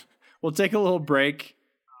what? We'll take a little break.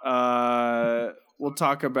 We'll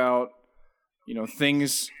talk about,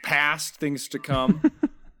 things past, things to come.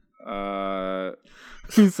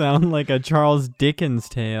 You sound like a Charles Dickens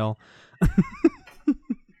tale.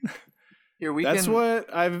 Here That's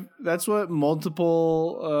what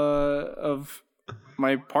multiple of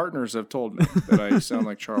my partners have told me, that I sound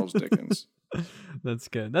like Charles Dickens. That's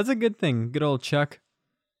good. That's a good thing. Good old Chuck.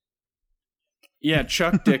 Yeah,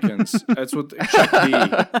 Chuck Dickens. That's what Chuck D.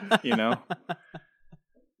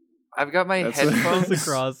 I've got my headphones. That's a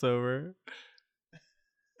crossover.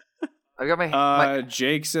 I've got my.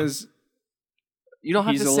 Jake says you don't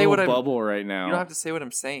have he's to a say little what I'm. bubble right now. You don't have to say what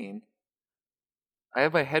I'm saying. I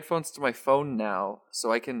have my headphones to my phone now, so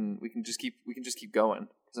we can just keep going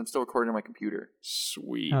because I'm still recording on my computer.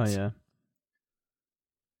 Sweet. Oh yeah.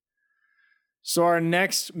 So our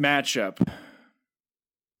next matchup,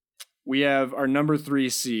 we have our number 3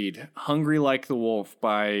 seed, Hungry Like the Wolf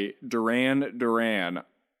by Duran Duran,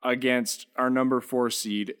 against our number 4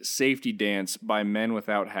 seed, Safety Dance by Men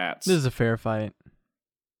Without Hats. This is a fair fight.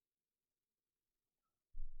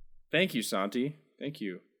 Thank you, Santi. Thank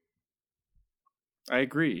you. I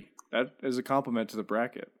agree. That is a compliment to the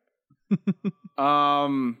bracket.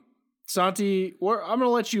 Santi, I'm going to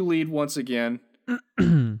let you lead once again.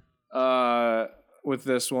 With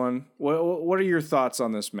this one, what are your thoughts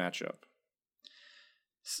on this matchup?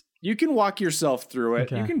 You can walk yourself through it.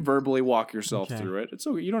 Okay. You can verbally walk yourself through it. It's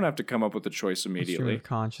okay. You don't have to come up with a choice immediately.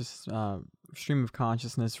 Stream of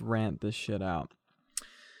consciousness rant this shit out.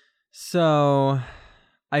 So,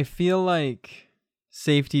 I feel like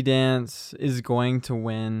Safety Dance is going to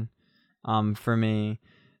win, for me,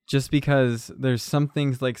 just because there's some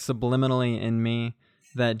things like subliminally in me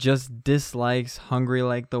that just dislikes Hungry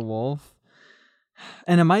Like the Wolf.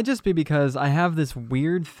 And it might just be because I have this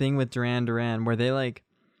weird thing with Duran Duran where they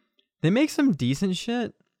make some decent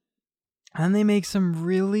shit and they make some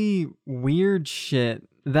really weird shit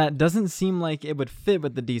that doesn't seem like it would fit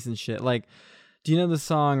with the decent shit. Like, do you know the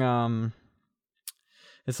song,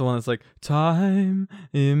 it's the one that's like, time,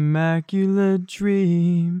 immaculate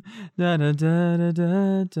dream, da da da da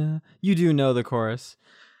da da. You do know the chorus.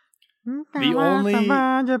 The only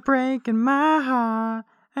You're breaking my heart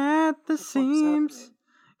at the seams.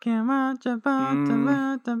 You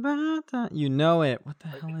know it. What the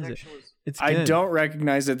hell is it? It's good. I don't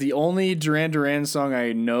recognize it. The only Duran Duran song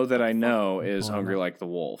I know is "Hungry Like the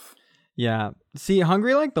Wolf." Yeah. See,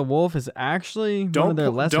 "Hungry Like the Wolf" is actually one of their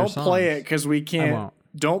lesser songs. Don't play it because we can't.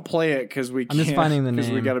 Don't play it because we can't. I'm just finding the name.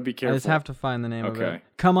 Because we got to be careful. I just have to find the name of it.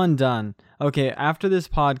 Come Undone. Okay, after this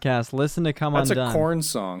podcast, listen to Come Undone. That's a Korn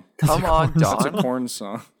song. Come on, Dawn. That's a Korn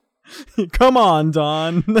song. Come on,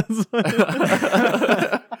 Dawn.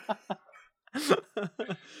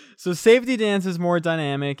 So Safety Dance is more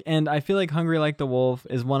dynamic, and I feel like Hungry Like the Wolf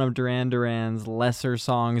is one of Duran Duran's lesser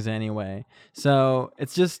songs anyway. So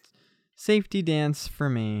it's just Safety Dance for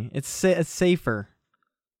me. It's safer.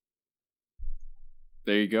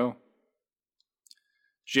 There you go.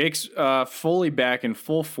 Jake's fully back in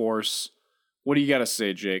full force. What do you got to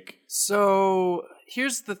say, Jake? So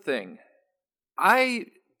here's the thing. I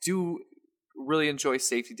do really enjoy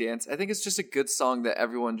Safety Dance. I think it's just a good song that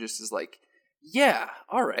everyone just is like, yeah,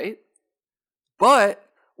 all right. But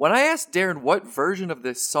when I asked Darren what version of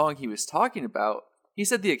this song he was talking about, he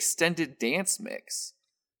said the extended dance mix,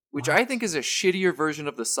 which I think is a shittier version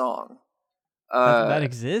of the song. That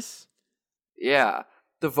exists? Yeah.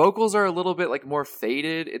 The vocals are a little bit like more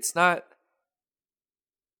faded.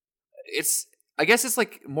 I guess it's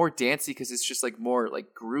like more dancey because it's just like more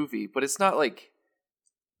like groovy, but it's not like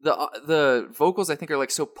the vocals I think are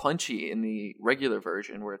like so punchy in the regular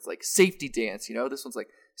version where it's like Safety Dance, you know? This one's like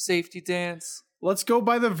Safety Dance. Let's go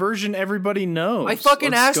by the version everybody knows. I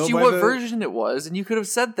fucking asked you what version it was and you could have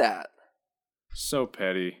said that. So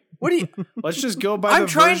petty. What do you Let's just go by the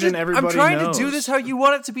version everybody knows. I'm trying to do this how you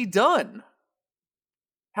want it to be done.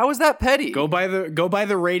 How is that petty? Go by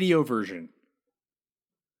the radio version.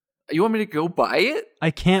 You want me to go buy it? I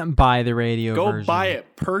can't buy the radio version. Go buy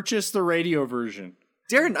it. Purchase the radio version.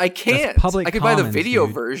 Darren, I can't. Public I could buy the Commons, video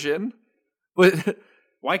dude. version. But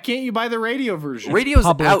why can't you buy the radio version? Radio's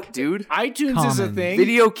Public out, dude. iTunes is a Commons. thing.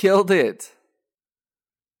 Video killed it.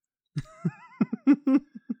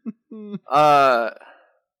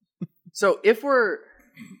 So if we're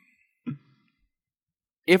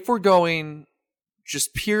going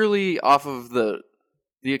just purely off of the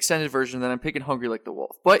extended version, then I'm picking Hungry Like the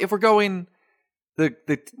Wolf. But if we're going the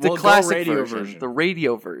classic radio version, the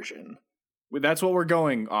radio version, that's what we're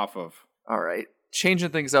going off of. all right, changing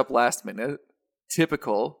things up last minute,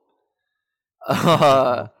 typical.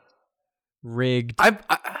 Rigged.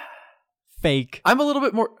 Fake. I'm a little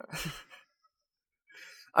bit more.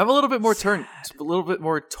 I'm a little bit more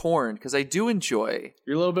torn because I do enjoy.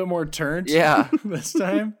 You're a little bit more turned. Yeah. This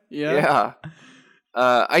time. Yeah. Yeah.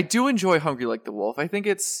 I do enjoy Hungry Like the Wolf. I think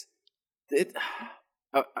I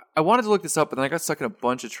wanted to look this up, but then I got stuck in a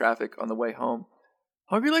bunch of traffic on the way home.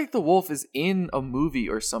 Hungry Like the Wolf is in a movie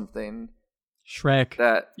or something.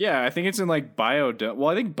 Shrek. Yeah, I think it's in like Biodome. Well,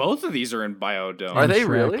 I think both of these are in Biodome. Are they Shrek.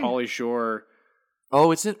 really? Pauly Shore.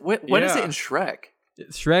 Oh, it's in. When is it Yeah. in Shrek?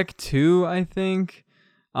 Shrek 2, I think.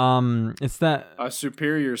 It's that. A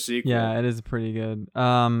superior sequel. Yeah, it is pretty good.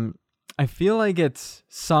 I feel like it's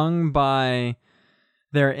sung by.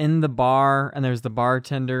 They're in the bar, and there's the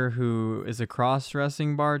bartender who is a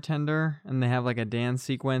cross-dressing bartender, and they have like a dance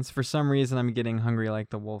sequence. For some reason, I'm getting Hungry Like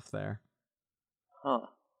the Wolf there. Huh.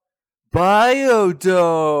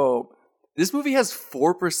 Biodome. This movie has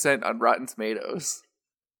 4% on Rotten Tomatoes.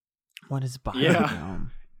 What is Biodome? Yeah.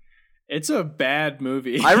 It's a bad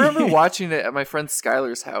movie. I remember watching it at my friend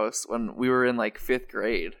Skylar's house when we were in like 5th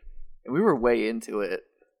grade, and we were way into it.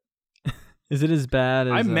 Is it as bad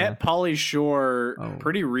as... I met Pauly Shore Oh,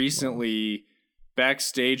 pretty recently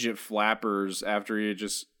backstage at Flappers after he had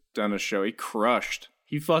just done a show. He crushed.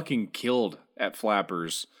 He fucking killed at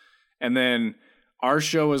Flappers. And then our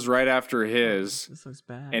show was right after his. This looks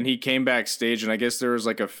bad. And he came backstage, and I guess there was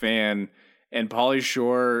like a fan, and Pauly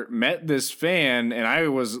Shore met this fan, and I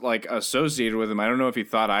was like associated with him. I don't know if he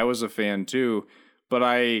thought I was a fan too, but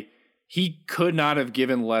he could not have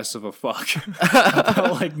given less of a fuck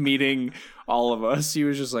about like meeting all of us. He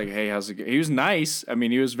was just like, hey, how's it going? He was nice. I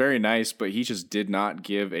mean, he was very nice, but he just did not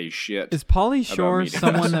give a shit. Is Pauly Shore meeting us.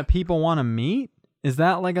 someone that people want to meet? Is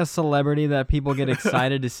that like a celebrity that people get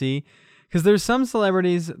excited to see? Because there's some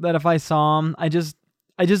celebrities that if I saw them, I just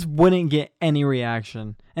wouldn't get any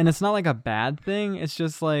reaction. And it's not like a bad thing. It's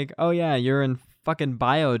just like, oh yeah, you're in fucking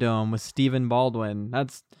Biodome with Stephen Baldwin.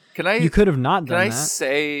 You could have not done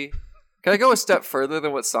that. Can I go a step further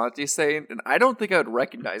than what Santi's saying? And I don't think I would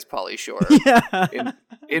recognize Pauly Shore Yeah.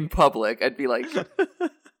 in public. I'd be like,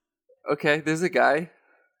 okay, there's a guy.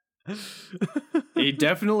 He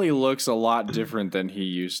definitely looks a lot different than he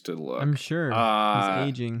used to look. I'm sure. He's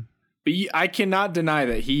aging. But I cannot deny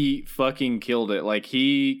that he fucking killed it. Like,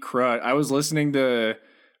 he crushed. I was listening to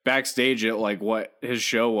backstage at like what his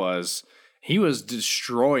show was, he was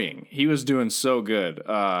destroying. He was doing so good.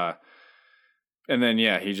 And then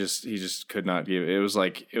he just could not give. It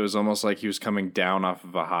was almost like he was coming down off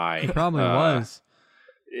of a high. He probably was.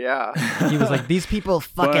 Yeah. He was like, these people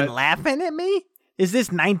fucking laughing at me? Is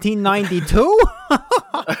this 1992?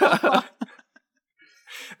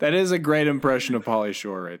 That is a great impression of Pauly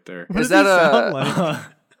Shore right there. What Is does that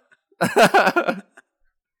he sound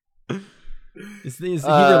like? Is he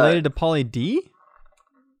related to Pauly D?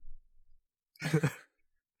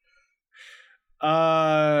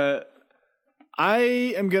 I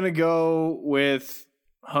am going to go with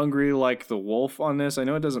Hungry Like the Wolf on this. I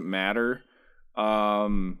know it doesn't matter.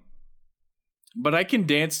 But I can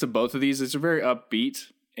dance to both of these. It's a very upbeat,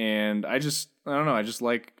 and I don't know. I just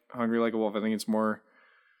like Hungry Like a Wolf. I think it's more,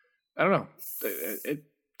 I don't know. It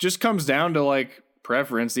just comes down to like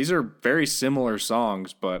preference. These are very similar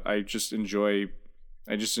songs, but I just enjoy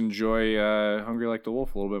Hungry Like the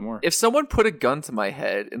Wolf a little bit more. If someone put a gun to my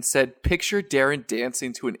head and said, picture Darren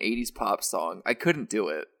dancing to an 80s pop song, I couldn't do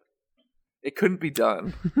it. It couldn't be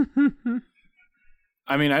done.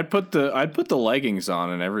 I mean, I'd put the leggings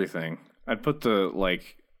on and everything. I'd put the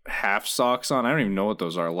like half socks on. I don't even know what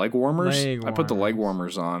those are. Leg warmers? I put the leg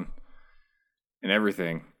warmers on and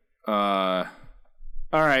everything. All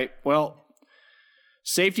right. Well,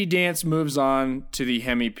 Safety Dance moves on to the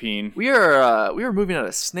Hemi-Peen. We are moving at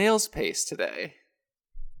a snail's pace today.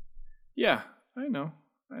 Yeah, I know.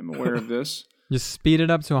 I'm aware of this. Just speed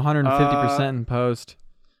it up to 150% in post.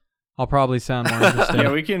 I'll probably sound more interesting.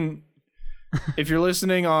 Yeah, we can. If you're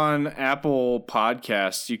listening on Apple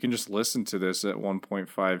Podcasts, you can just listen to this at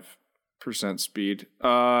 1.5% speed.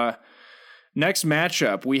 Next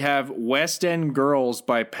matchup, we have West End Girls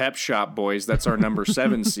by Pep Shop Boys. That's our number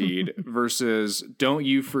 7 seed versus Don't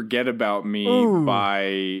You Forget About Me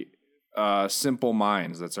by Simple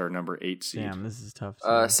Minds. That's our number 8 seed. Damn, this is tough.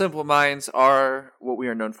 Simple Minds are what we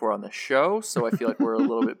are known for on the show, so I feel like we're a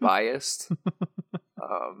little bit biased.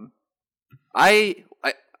 I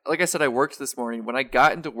like I said, I worked this morning. When I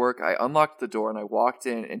got into work, I unlocked the door and I walked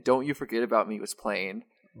in, and Don't You Forget About Me was playing.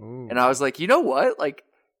 Ooh. And I was like, you know what? Like,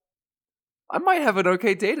 I might have an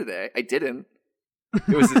okay day today. I didn't.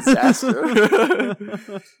 It was a disaster.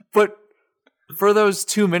 But for those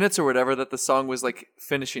 2 minutes or whatever that the song was like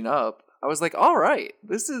finishing up, I was like, all right,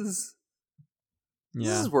 this is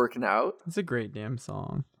working out. It's a great damn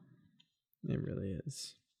song. It really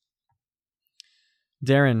is.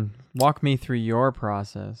 Darren, walk me through your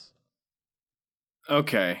process.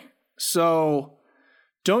 Okay. So,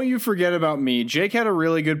 Don't You Forget About Me. Jake had a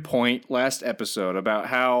really good point last episode about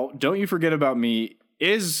how Don't You Forget About Me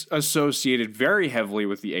is associated very heavily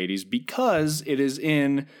with the 80s because it is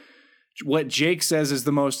in what Jake says is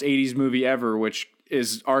the most 80s movie ever, which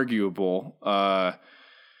is arguable.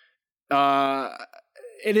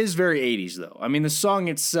 It is very 80s though. I mean, the song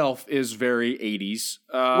itself is very 80s.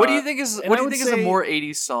 What do you think is a more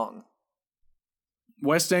 80s song?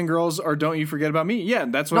 West End Girls or Don't You Forget About Me? Yeah,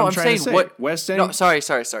 that's what I'm trying to say. What, West End. No, sorry,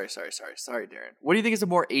 Darren. What do you think is a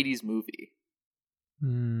more 80s movie?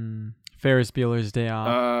 Ferris Bueller's Day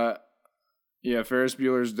Off. Yeah, Ferris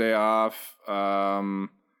Bueller's Day Off.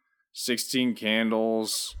 16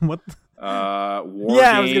 Candles. What? War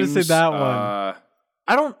yeah, I Games, was gonna say that one.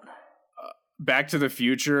 I don't. Back to the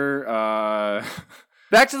Future.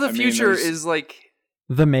 Back to the Future is like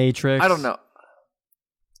The Matrix. I don't know.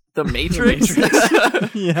 The Matrix?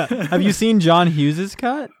 Yeah. Have you seen John Hughes's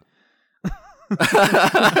cut?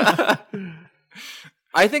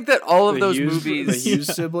 I think that all of those movies, the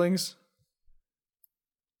Hughes siblings,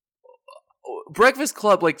 Breakfast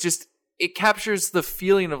Club, like just it captures the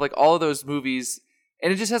feeling of like all of those movies,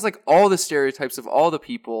 and it just has like all the stereotypes of all the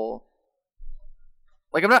people.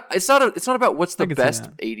 Like it's not about what's the best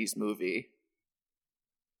 80s movie.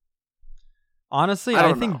 Honestly,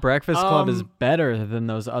 I think Breakfast Club is better than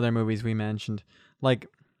those other movies we mentioned. Like,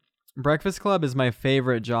 Breakfast Club is my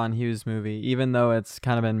favorite John Hughes movie, even though it's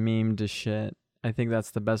kind of been memed to shit. I think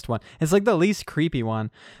that's the best one. It's like the least creepy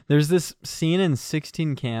one. There's this scene in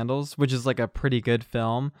 16 Candles, which is like a pretty good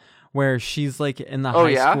film, where she's like in the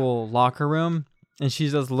high school locker room, and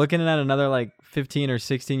she's just looking at another like 15 or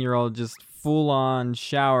 16-year-old just full on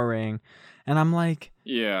showering, and I'm like,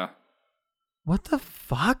 yeah, what the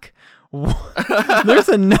fuck? There's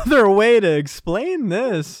another way to explain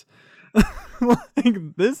this.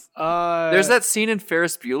 Like this. There's that scene in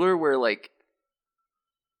Ferris Bueller where like,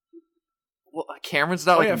 Cameron's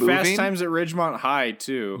not moving. Fast Times at Ridgemont High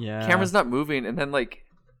too. Yeah, Cameron's not moving, and then like,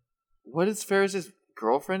 what is Ferris's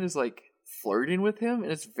girlfriend is like flirting with him,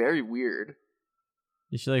 and it's very weird.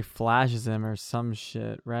 She like flashes him or some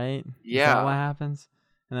shit, right? Yeah. Is that what happens?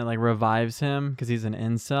 and it like revives him because he's an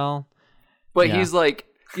incel. But Yeah. he's like,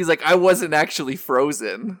 I wasn't actually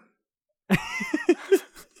frozen.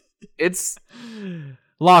 It's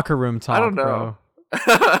Locker room talk. I don't know.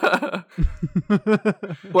 Bro.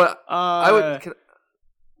 But I would.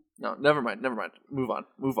 No, never mind. Move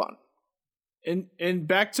on. And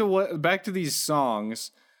back to these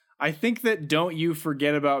songs. I think that Don't You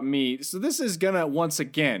Forget About Me. So this is gonna once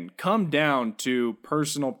again come down to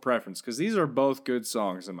personal preference because these are both good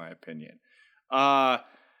songs in my opinion.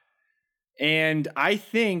 And I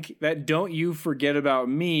think that Don't You Forget About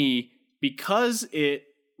Me, because it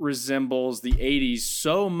resembles the 80s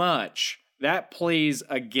so much, that plays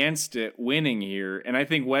against it winning here. And I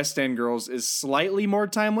think West End Girls is slightly more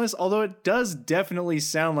timeless, although it does definitely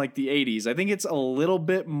sound like the 80s. I think it's a little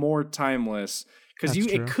bit more timeless because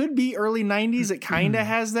it could be early 90s. It kind of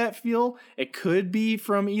has that feel. It could be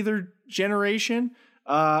from either generation,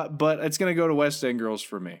 but it's going to go to West End Girls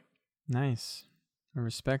for me. Nice. I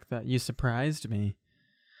respect that. You surprised me.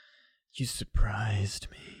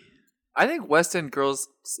 I think West End Girls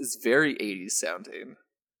is very 80s sounding.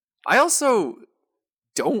 I also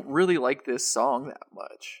don't really like this song that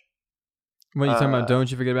much. What are you talking about?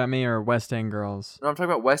 Don't You Forget About Me or West End Girls? No, I'm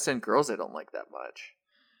talking about West End Girls. I don't like that much.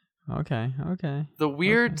 Okay. The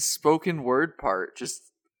weird spoken word part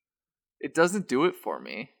it doesn't do it for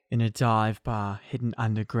me. In a dive bar hidden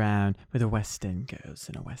underground with a West End Girls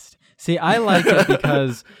and a West. See, I like it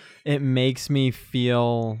because it makes me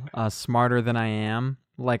feel smarter than I am.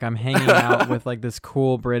 Like I'm hanging out with like this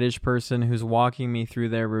cool British person who's walking me through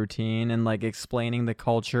their routine and like explaining the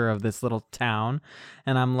culture of this little town.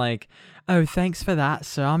 And I'm like, oh, thanks for that,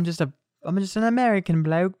 sir. I'm just an American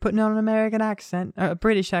bloke putting on an American accent, a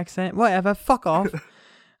British accent, whatever. Fuck off.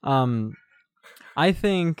 I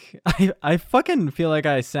think I fucking feel like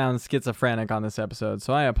I sound schizophrenic on this episode,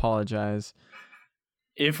 so I apologize.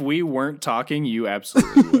 If we weren't talking, you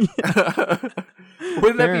absolutely would.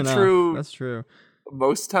 Wouldn't Fair that be enough. true That's true.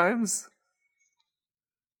 most times?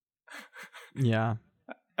 Yeah.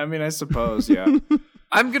 I mean, I suppose, yeah.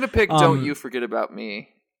 I'm going to pick Don't You Forget About Me.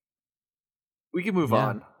 We can move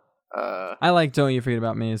on. I like Don't You Forget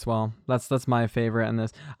About Me as well. That's my favorite in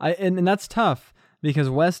this. And that's tough because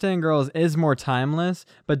West End Girls is more timeless,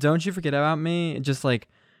 but Don't You Forget About Me just like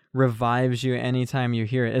revives you anytime you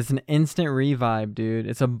hear it. It's an instant revive, dude.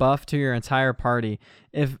 It's a buff to your entire party.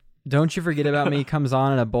 If Don't You Forget About Me comes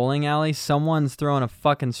on in a bowling alley, someone's throwing a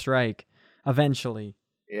fucking strike eventually.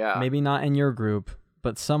 Yeah. Maybe not in your group,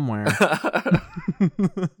 but somewhere.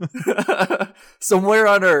 Somewhere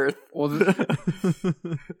on Earth. Well,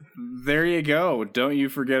 there you go. Don't You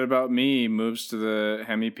Forget About Me moves to the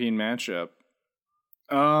Hemi-Peen matchup.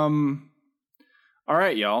 All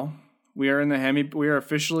right, y'all. We are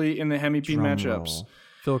officially in the Hemi-Peen Drum matchups. roll.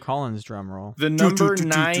 Phil Collins drum roll. The number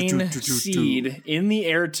 9 seed In the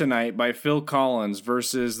Air Tonight by Phil Collins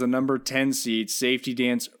versus the number 10 seed Safety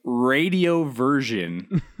Dance Radio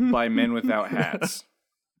Version by Men Without Hats.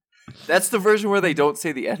 That's the version where they don't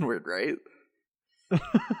say the N-word, right?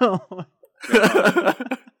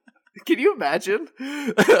 Can you imagine?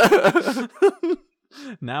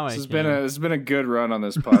 Now This has been a good run on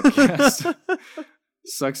this podcast.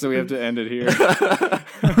 Sucks that we have to end it here.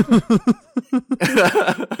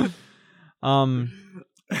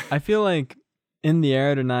 I feel like In the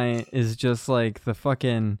Air Tonight is just like the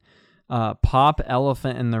fucking pop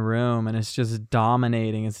elephant in the room, and it's just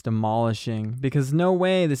dominating, it's demolishing, because no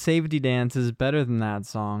way the Safety Dance is better than that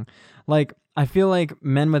song. Like, I feel like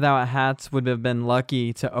Men Without Hats would have been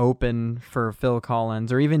lucky to open for Phil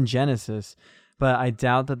Collins or even Genesis, but I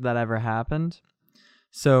doubt that ever happened.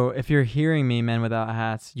 So if you're hearing me, Men Without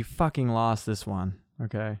Hats, you fucking lost this one,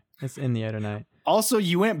 okay? It's In the Air Tonight. Also,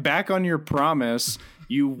 you went back on your promise.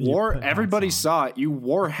 You wore, everybody saw it. You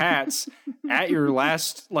wore hats at your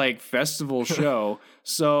last festival show.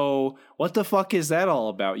 So what the fuck is that all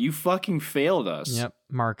about? You fucking failed us. Yep,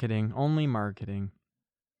 marketing, only marketing.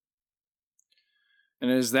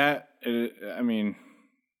 And is that? I mean,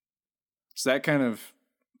 it's that kind of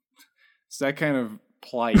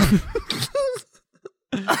plight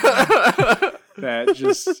that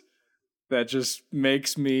just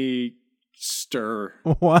makes me stir.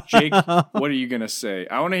 Wow. Jake, what are you gonna say?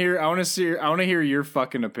 I want to hear your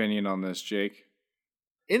fucking opinion on this, Jake.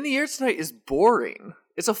 In the Air Tonight is boring.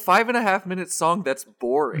 It's a 5.5 minute song that's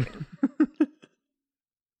boring.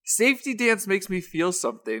 Safety Dance makes me feel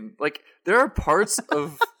something. Like, there are parts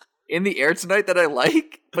of In the Air Tonight that I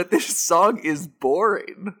like, but this song is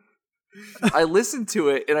boring. I listen to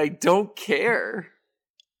it and I don't care.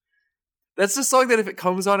 That's the song that if it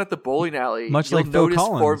comes on at the bowling alley, Much you'll like Phil notice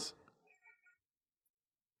Collins.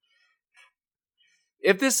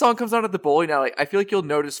 if this song comes on at the bowling alley, I feel like you'll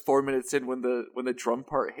notice 4 minutes in when the drum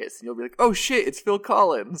part hits, and you'll be like, "Oh shit, it's Phil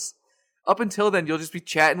Collins." Up until then, you'll just be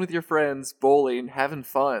chatting with your friends, bowling, having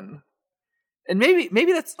fun, and maybe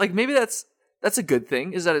that's a good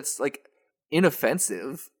thing, is that it's like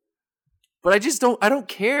inoffensive. But I don't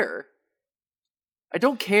care. I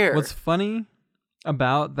don't care. What's funny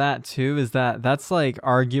about that too is that that's like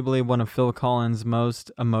arguably one of Phil Collins'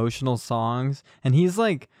 most emotional songs, and he's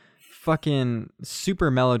like fucking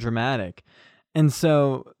super melodramatic. And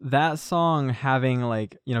so that song having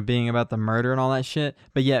like, you know, being about the murder and all that shit,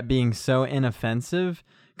 but yet being so inoffensive,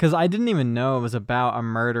 because I didn't even know it was about a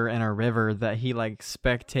murder in a river that he like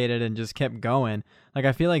spectated and just kept going. Like,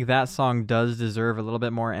 I feel like that song does deserve a little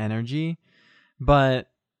bit more energy, but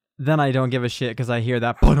then I don't give a shit because I hear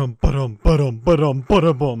that ba-dum, ba-dum, ba-dum, ba-dum,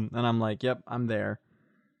 ba-dum, bum, and I'm like, yep, I'm there.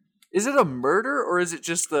 Is it a murder, or is it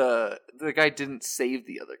just the guy didn't save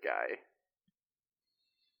the other guy?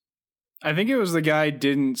 I think it was the guy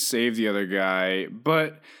didn't save the other guy,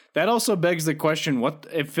 but that also begs the question: what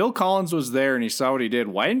if Phil Collins was there and he saw what he did?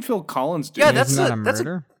 Why didn't Phil Collins do? Yeah, it? that's Isn't that a that's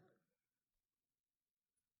murder?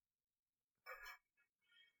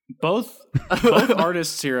 Both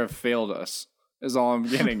artists here have failed us. Is all I'm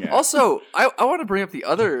getting at. Also, I want to bring up the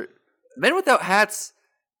other Men Without Hats.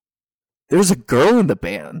 There's a girl in the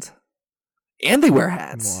band, and they wear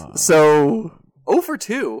hats. Wow. So 0 for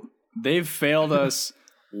 2. They've failed us.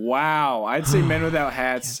 Wow, I'd say Men Without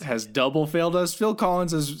Hats has double failed us. Phil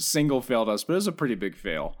Collins has single failed us, but it was a pretty big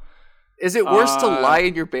fail. Is it worse to lie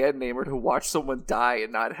in your band name or to watch someone die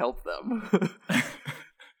and not help them?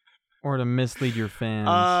 Or to mislead your fans.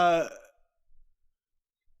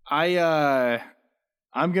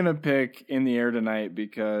 I'm gonna pick In the Air Tonight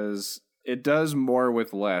because it does more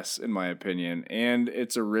with less, in my opinion, and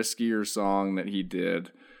it's a riskier song that he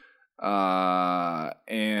did. And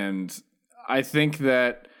I think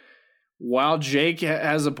that while Jake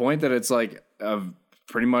has a point that it's like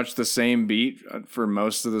pretty much the same beat for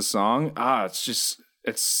most of the song, it's just,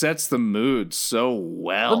 it sets the mood so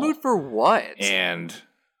well. The mood for what? And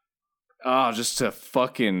just to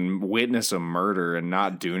fucking witness a murder and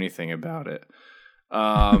not do anything about it.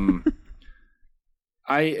 And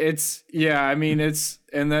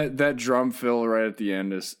that drum fill right at the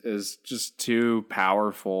end is just too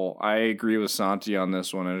powerful. I agree with Santi on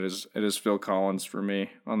this one. It is Phil Collins for me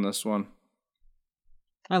on this one.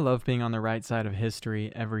 I love being on the right side of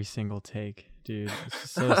history every single take, dude. It's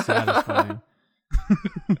just so satisfying.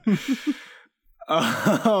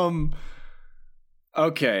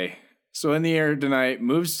 Okay. So In the Air Tonight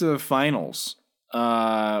moves to the finals.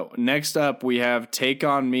 Next up, we have Take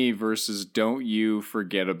On Me versus Don't You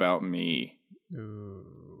Forget About Me.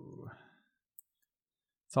 Ooh.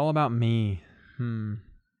 It's all about me.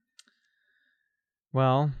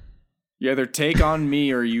 Well, You either take on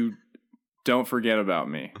me or you don't forget about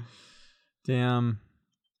me. damn.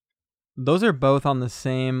 Those are both on the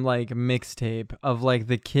same like mixtape of like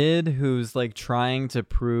the kid who's like trying to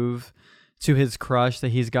prove to his crush that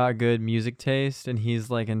he's got good music taste, and he's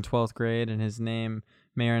like in 12th grade and his name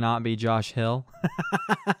may or not be Josh Hill.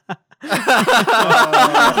 Burn,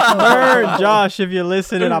 Josh, if you're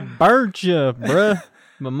listening, I burnt you, bruh.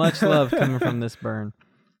 But much love coming from this burn.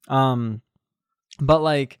 But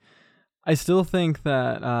like, I still think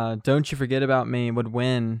that Don't You Forget About Me would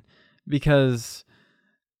win because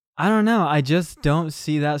I don't know. I just don't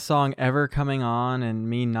see that song ever coming on and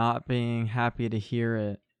me not being happy to hear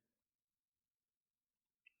it.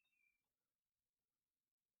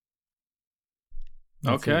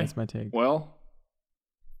 Okay. That's my take. Well,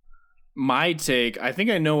 my take, I think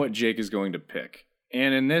I know what Jake is going to pick.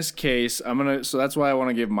 And in this case, so that's why I want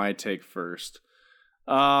to give my take first.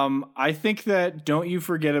 I think that Don't You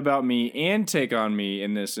Forget About Me and Take On Me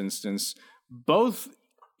in this instance both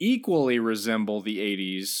equally resemble the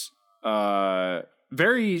 80s,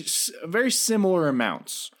 very, very similar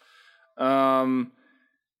amounts. I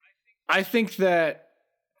think that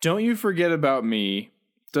Don't You Forget About Me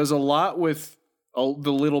does a lot with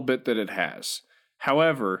the little bit that it has.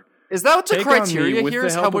 However, is that what the Take On Me, criteria with here the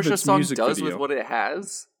is help how of much a its song music does video- with what it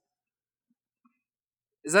has?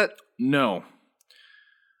 Is that No.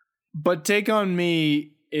 But Take On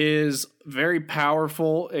Me is very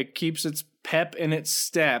powerful. It keeps its pep in its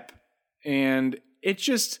step. And it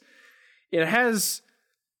has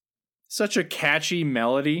such a catchy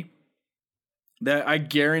melody that I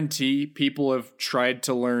guarantee people have tried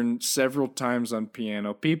to learn several times on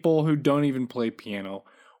piano. People who don't even play piano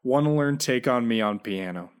want to learn Take On Me on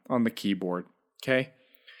piano, on the keyboard. Okay?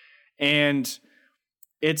 And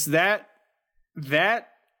it's that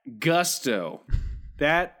gusto,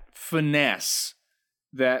 that finesse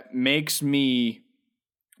that makes me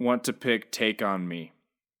want to pick "Take on Me."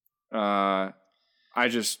 I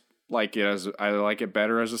just like it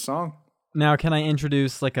better as a song. Now, can I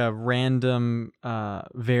introduce like a random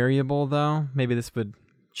variable though? Maybe this would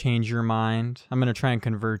change your mind. I'm gonna try and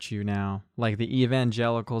convert you now, like the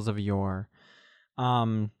evangelicals of yore.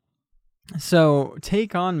 So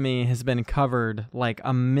 "Take on Me" has been covered like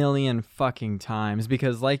a million fucking times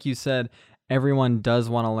because, like you said, everyone does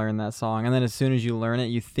want to learn that song, and then as soon as you learn it,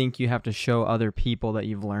 you think you have to show other people that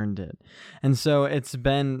you've learned it, and so it's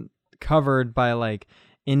been covered by like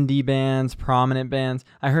indie bands, prominent bands.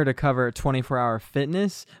 I heard a cover at 24 Hour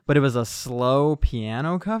Fitness, but it was a slow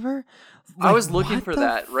piano cover. I was looking for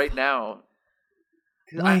that right now.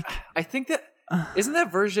 Like, I think that isn't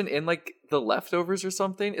that version in like The Leftovers or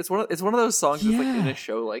something? It's one of those songs that's like in a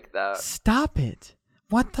show like that. Stop it.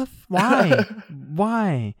 What the why?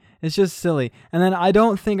 Why? It's just silly. And then I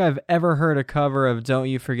don't think I've ever heard a cover of "Don't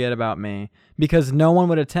You Forget About Me" because no one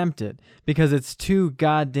would attempt it because it's too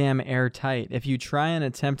goddamn airtight. If you try and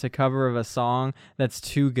attempt a cover of a song that's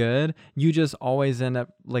too good, you just always end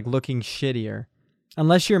up like looking shittier.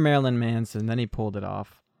 Unless you're Marilyn Manson, then he pulled it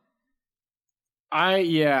off. I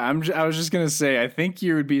was just gonna say, I think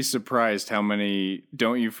you would be surprised how many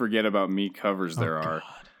 "Don't You Forget About Me" covers there are,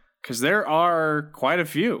 because there are quite a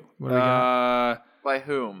few. What do we got? By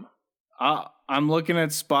whom? I'm looking at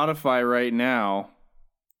Spotify right now.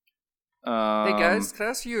 Hey guys, can I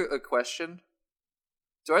ask you a question?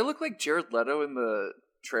 Do I look like Jared Leto in the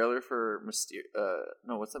trailer for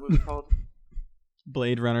no, what's that movie called?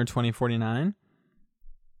 Blade Runner 2049?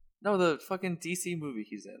 No, the fucking DC movie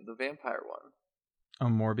he's in, the vampire one. Oh,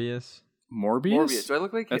 Morbius? Morbius? Do I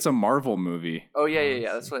look like That's a Marvel movie. Oh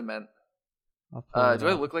yeah. That's what I meant. Do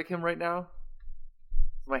I look like him right now?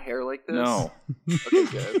 Is my hair like this? No. Okay,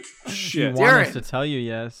 good. Shit. You want us to tell you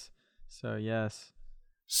yes. So yes.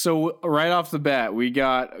 So right off the bat, we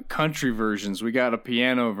got country versions. We got a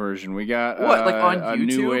piano version. We got what, like on a YouTube?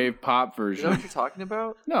 new wave pop You version. know what you're talking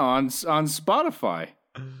about? No, on Spotify.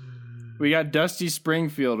 We got Dusty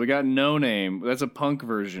Springfield. We got No Name. That's a punk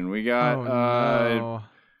version. We got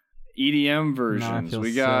EDM versions.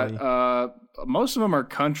 We got most of them are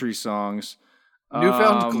country songs.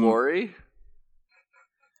 Newfound Glory.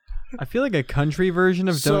 I feel like a country version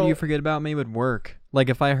of "Don't You Forget About Me" would work. Like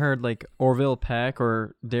if I heard like Orville Peck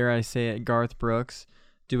or, dare I say it, Garth Brooks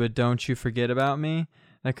do a "Don't You Forget About Me,"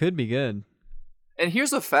 that could be good. And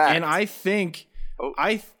here's a fact. And I think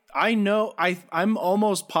I'm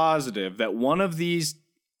almost positive that one of these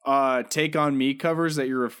 "Take on Me" covers that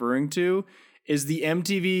you're referring to is the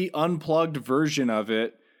MTV Unplugged version of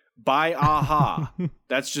it by Aha.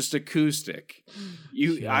 That's just acoustic.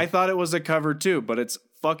 I thought it was a cover too, but it's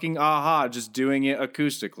fucking Aha just doing it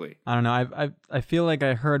acoustically. I don't know. I feel like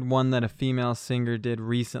I heard one that a female singer did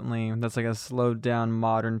recently. That's like a slowed down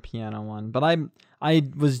modern piano one. But I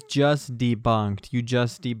was just debunked. You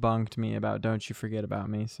just debunked me about "Don't You Forget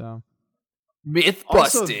About Me." So myth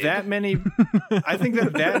also, busted. I think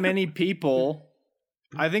that many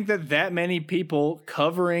people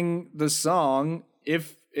covering the song,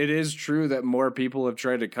 if it is true that more people have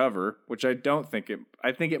tried to cover, which I don't think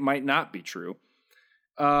I think it might not be true.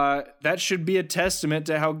 That should be a testament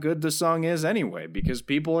to how good the song is anyway, because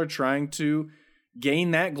people are trying to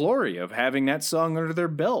gain that glory of having that song under their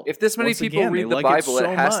belt. If this many people read the Bible,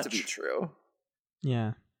 it has to be true.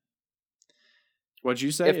 Yeah. What'd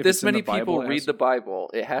you say? If this many people read the Bible,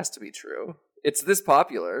 it has to be true. It's this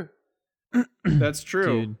popular. That's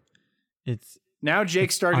true. Dude, it's now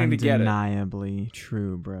Jake's starting to get it. Undeniably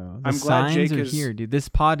true, bro. The I'm glad signs Jake are is here, dude. This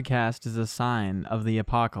podcast is a sign of the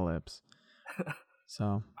apocalypse.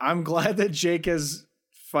 So I'm glad that Jake has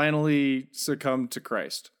finally succumbed to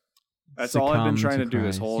Christ. That's all I've been trying to do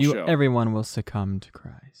this whole show. Everyone will succumb to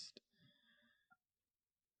Christ.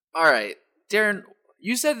 All right, Darren,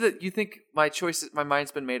 you said that you think my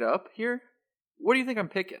mind's been made up here. What do you think I'm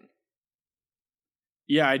picking?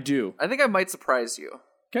 Yeah, I do. I think I might surprise you.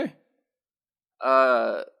 Okay.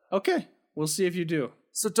 Okay. We'll see if you do.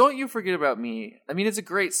 So "Don't You Forget About Me." I mean, it's a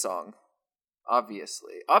great song.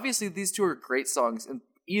 Obviously, these two are great songs, and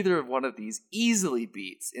either one of these easily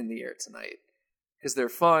beats "In the Air Tonight" because they're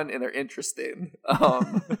fun and they're interesting.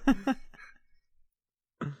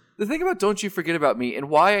 The thing about "Don't You Forget About Me" and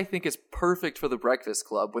why I think it's perfect for the Breakfast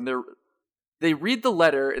Club when they read the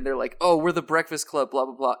letter and they're like, "Oh, we're the Breakfast Club," blah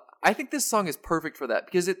blah blah. I think this song is perfect for that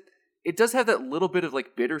because it does have that little bit of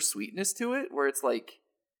like bittersweetness to it, where it's like,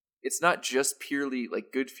 it's not just purely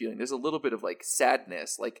like good feeling. There's a little bit of like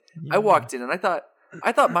sadness. Like I walked in and I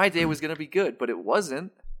thought my day was going to be good, but it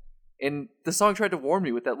wasn't. And the song tried to warn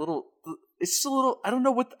me with that little. It's just a little. I don't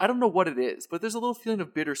know what it is, but there's a little feeling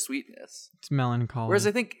of bittersweetness. It's melancholy. Whereas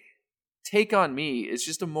I think "Take on Me" is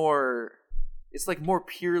just a more. It's like more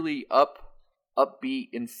purely upbeat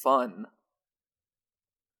and fun.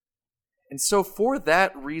 And so for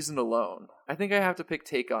that reason alone, I think I have to pick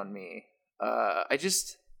 "Take on Me." I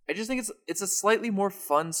just think it's a slightly more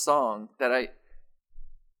fun song that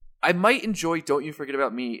I might enjoy "Don't You Forget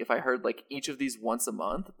About Me" if I heard like each of these once a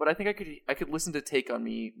month, but I think I could listen to "Take on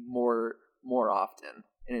Me" more often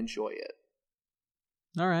and enjoy it.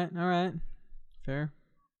 All right. Fair.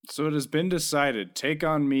 So it has been decided. Take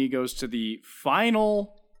on Me goes to the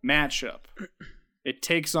final matchup. It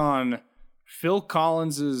takes on Phil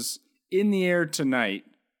Collins's In the Air Tonight.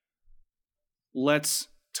 Let's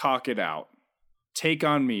talk it out. Take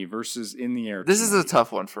on Me versus In the Air Tonight. This is a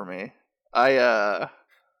tough one for me. I'm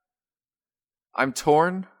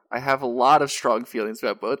torn. I have a lot of strong feelings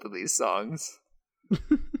about both of these songs.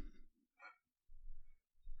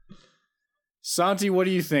 Santi, what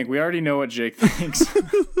do you think? We already know what Jake thinks.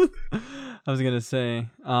 I was gonna say,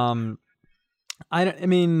 I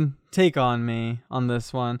mean, Take on Me on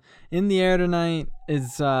this one. In the Air Tonight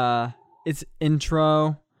is it's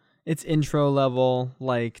intro level,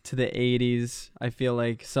 like to the 80s. I feel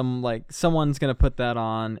like someone's gonna put that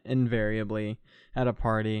on invariably at a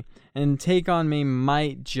party, and Take on Me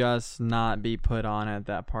might just not be put on at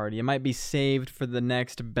that party. It might be saved for the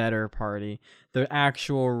next better party, the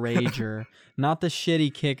actual rager, not the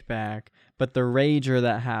shitty kickback, but the rager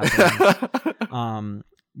that happens.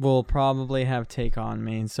 Will probably have Take on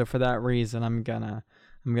Me, and so for that reason, I'm gonna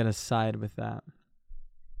side with that.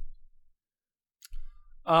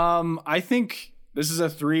 I think this is a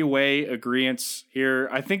 3-way agreement here.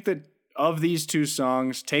 I think that of these two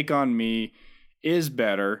songs, Take on Me is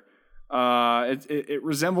better. It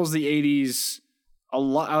resembles the 80s a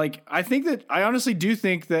lot. Like, I honestly do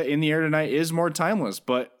think that In the Air Tonight is more timeless,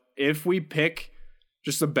 but if we pick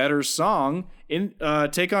just a better song,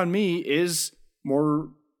 Take on Me is more,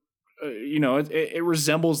 it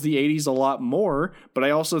resembles the 80s a lot more, but I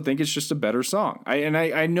also think it's just a better song.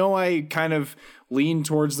 I know I kind of lean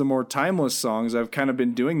towards the more timeless songs. I've kind of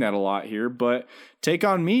been doing that a lot here, but Take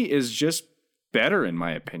on Me is just better in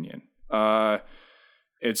my opinion.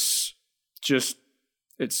 It's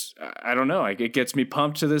I don't know. It gets me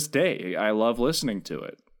pumped to this day. I love listening to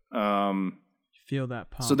it. Feel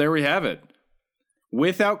that pump. So there we have it.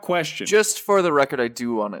 Without question. Just for the record, I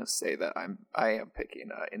do want to say that I am picking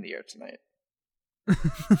In the Air Tonight.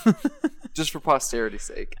 Just for posterity's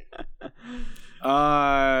sake.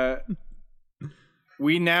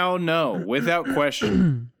 We now know, without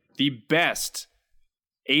question, the best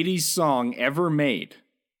 80s song ever made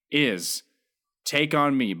is Take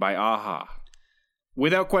on Me by a-ha.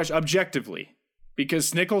 Without question, objectively.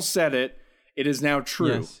 Because Snickles said it, it is now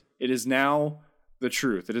true. Yes. It is now the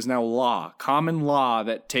truth. It is now law. Common law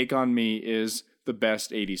that Take on Me is the best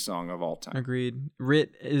 80s song of all time. Agreed.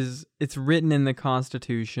 It's written in the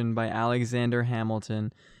Constitution by Alexander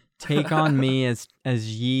Hamilton. Take on me as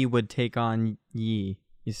ye would take on ye.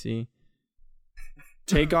 You see?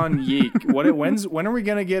 Take on ye. When are we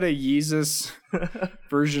gonna get a Yeezus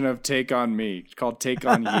version of Take on Me called Take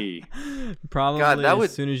on Ye? Probably God, that would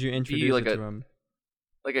as soon as you introduce like it to him.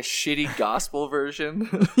 Like a shitty gospel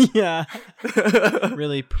version. Yeah.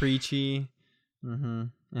 Really preachy,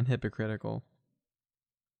 and hypocritical.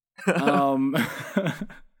 I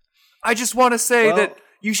just want to say that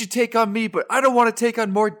you should take on me, but I don't want to take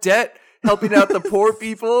on more debt helping out the poor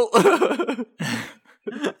people.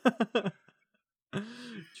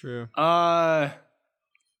 True.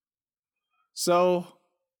 So,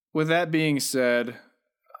 with that being said,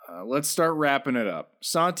 let's start wrapping it up.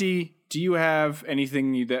 Santi, do you have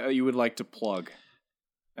anything that you would like to plug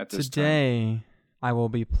at this time? Today, I will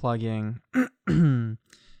be plugging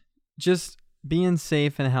just being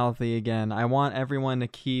safe and healthy again. I want everyone to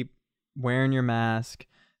keep wearing your mask.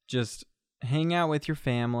 Just hang out with your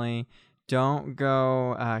family. Don't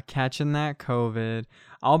go catching that COVID.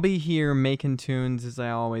 I'll be here making tunes as I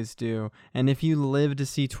always do. And if you live to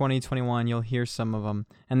see 2021, you'll hear some of them.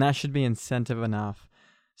 And that should be incentive enough.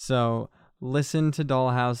 So listen to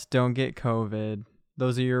Dollhouse. Don't get COVID.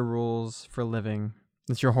 Those are your rules for living.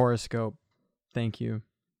 It's your horoscope. Thank you.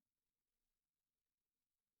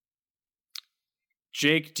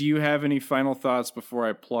 Jake, do you have any final thoughts before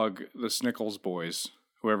I plug the Snickles boys,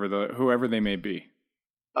 whoever they may be?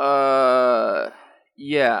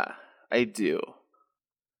 Yeah, I do.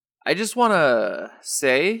 I just want to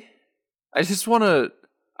say, I just want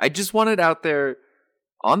it out there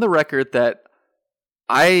on the record that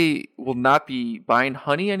I will not be buying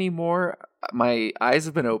honey anymore. My eyes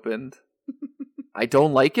have been opened. I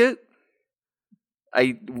don't like it.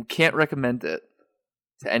 I can't recommend it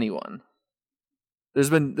to anyone. There's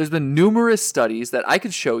been numerous studies that I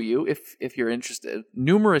could show you if you're interested.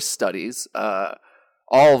 Numerous studies,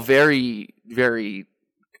 all very, very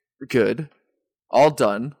good, all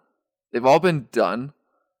done. They've all been done,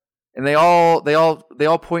 and they all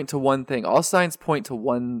point to one thing. All signs point to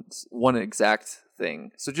one exact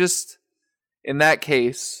thing. So just in that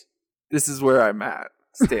case, this is where I'm at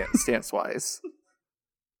stance wise.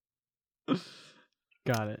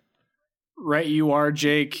 Got it. Right, you are,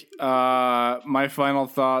 Jake. My final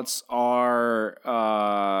thoughts are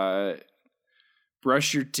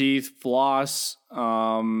brush your teeth, floss.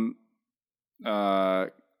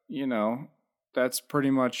 That's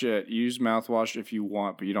pretty much it. Use mouthwash if you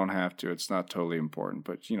want, but you don't have to. It's not totally important,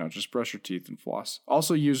 but just brush your teeth and floss.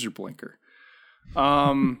 Also use your blinker.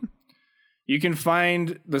 You can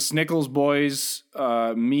find the Snickles boys,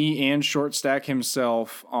 me and Short Stack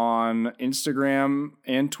himself, on Instagram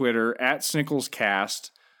and Twitter at SnicklesCast.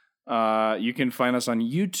 You can find us on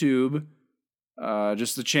YouTube.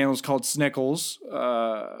 Just the channel is called Snickles.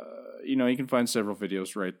 You can find several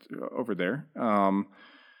videos right over there.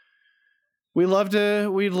 We'd love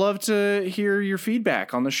to hear your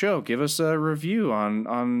feedback on the show. Give us a review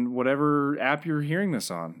on whatever app you're hearing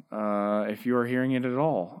this on. If you are hearing it at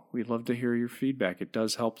all, we'd love to hear your feedback. It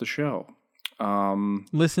does help the show.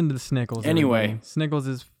 Listen to the Snickles. Anyway, everybody. Snickles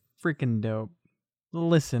is freaking dope.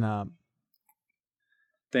 Listen up.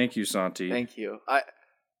 Thank you, Santi. Thank you.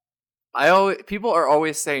 I always, people are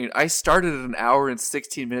always saying I started an hour and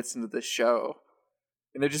 16 minutes into the show,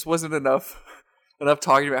 and there just wasn't enough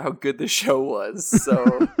talking about how good the show was,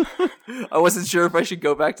 so I wasn't sure if I should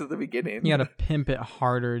go back to the beginning. You gotta pimp it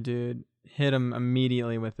harder, dude. Hit him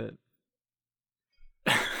immediately with it.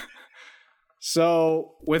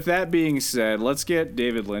 So, with that being said, let's get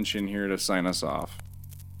David Lynch in here to sign us off.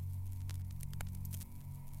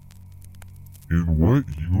 In what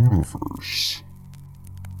universe?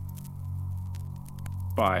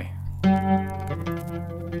 Bye.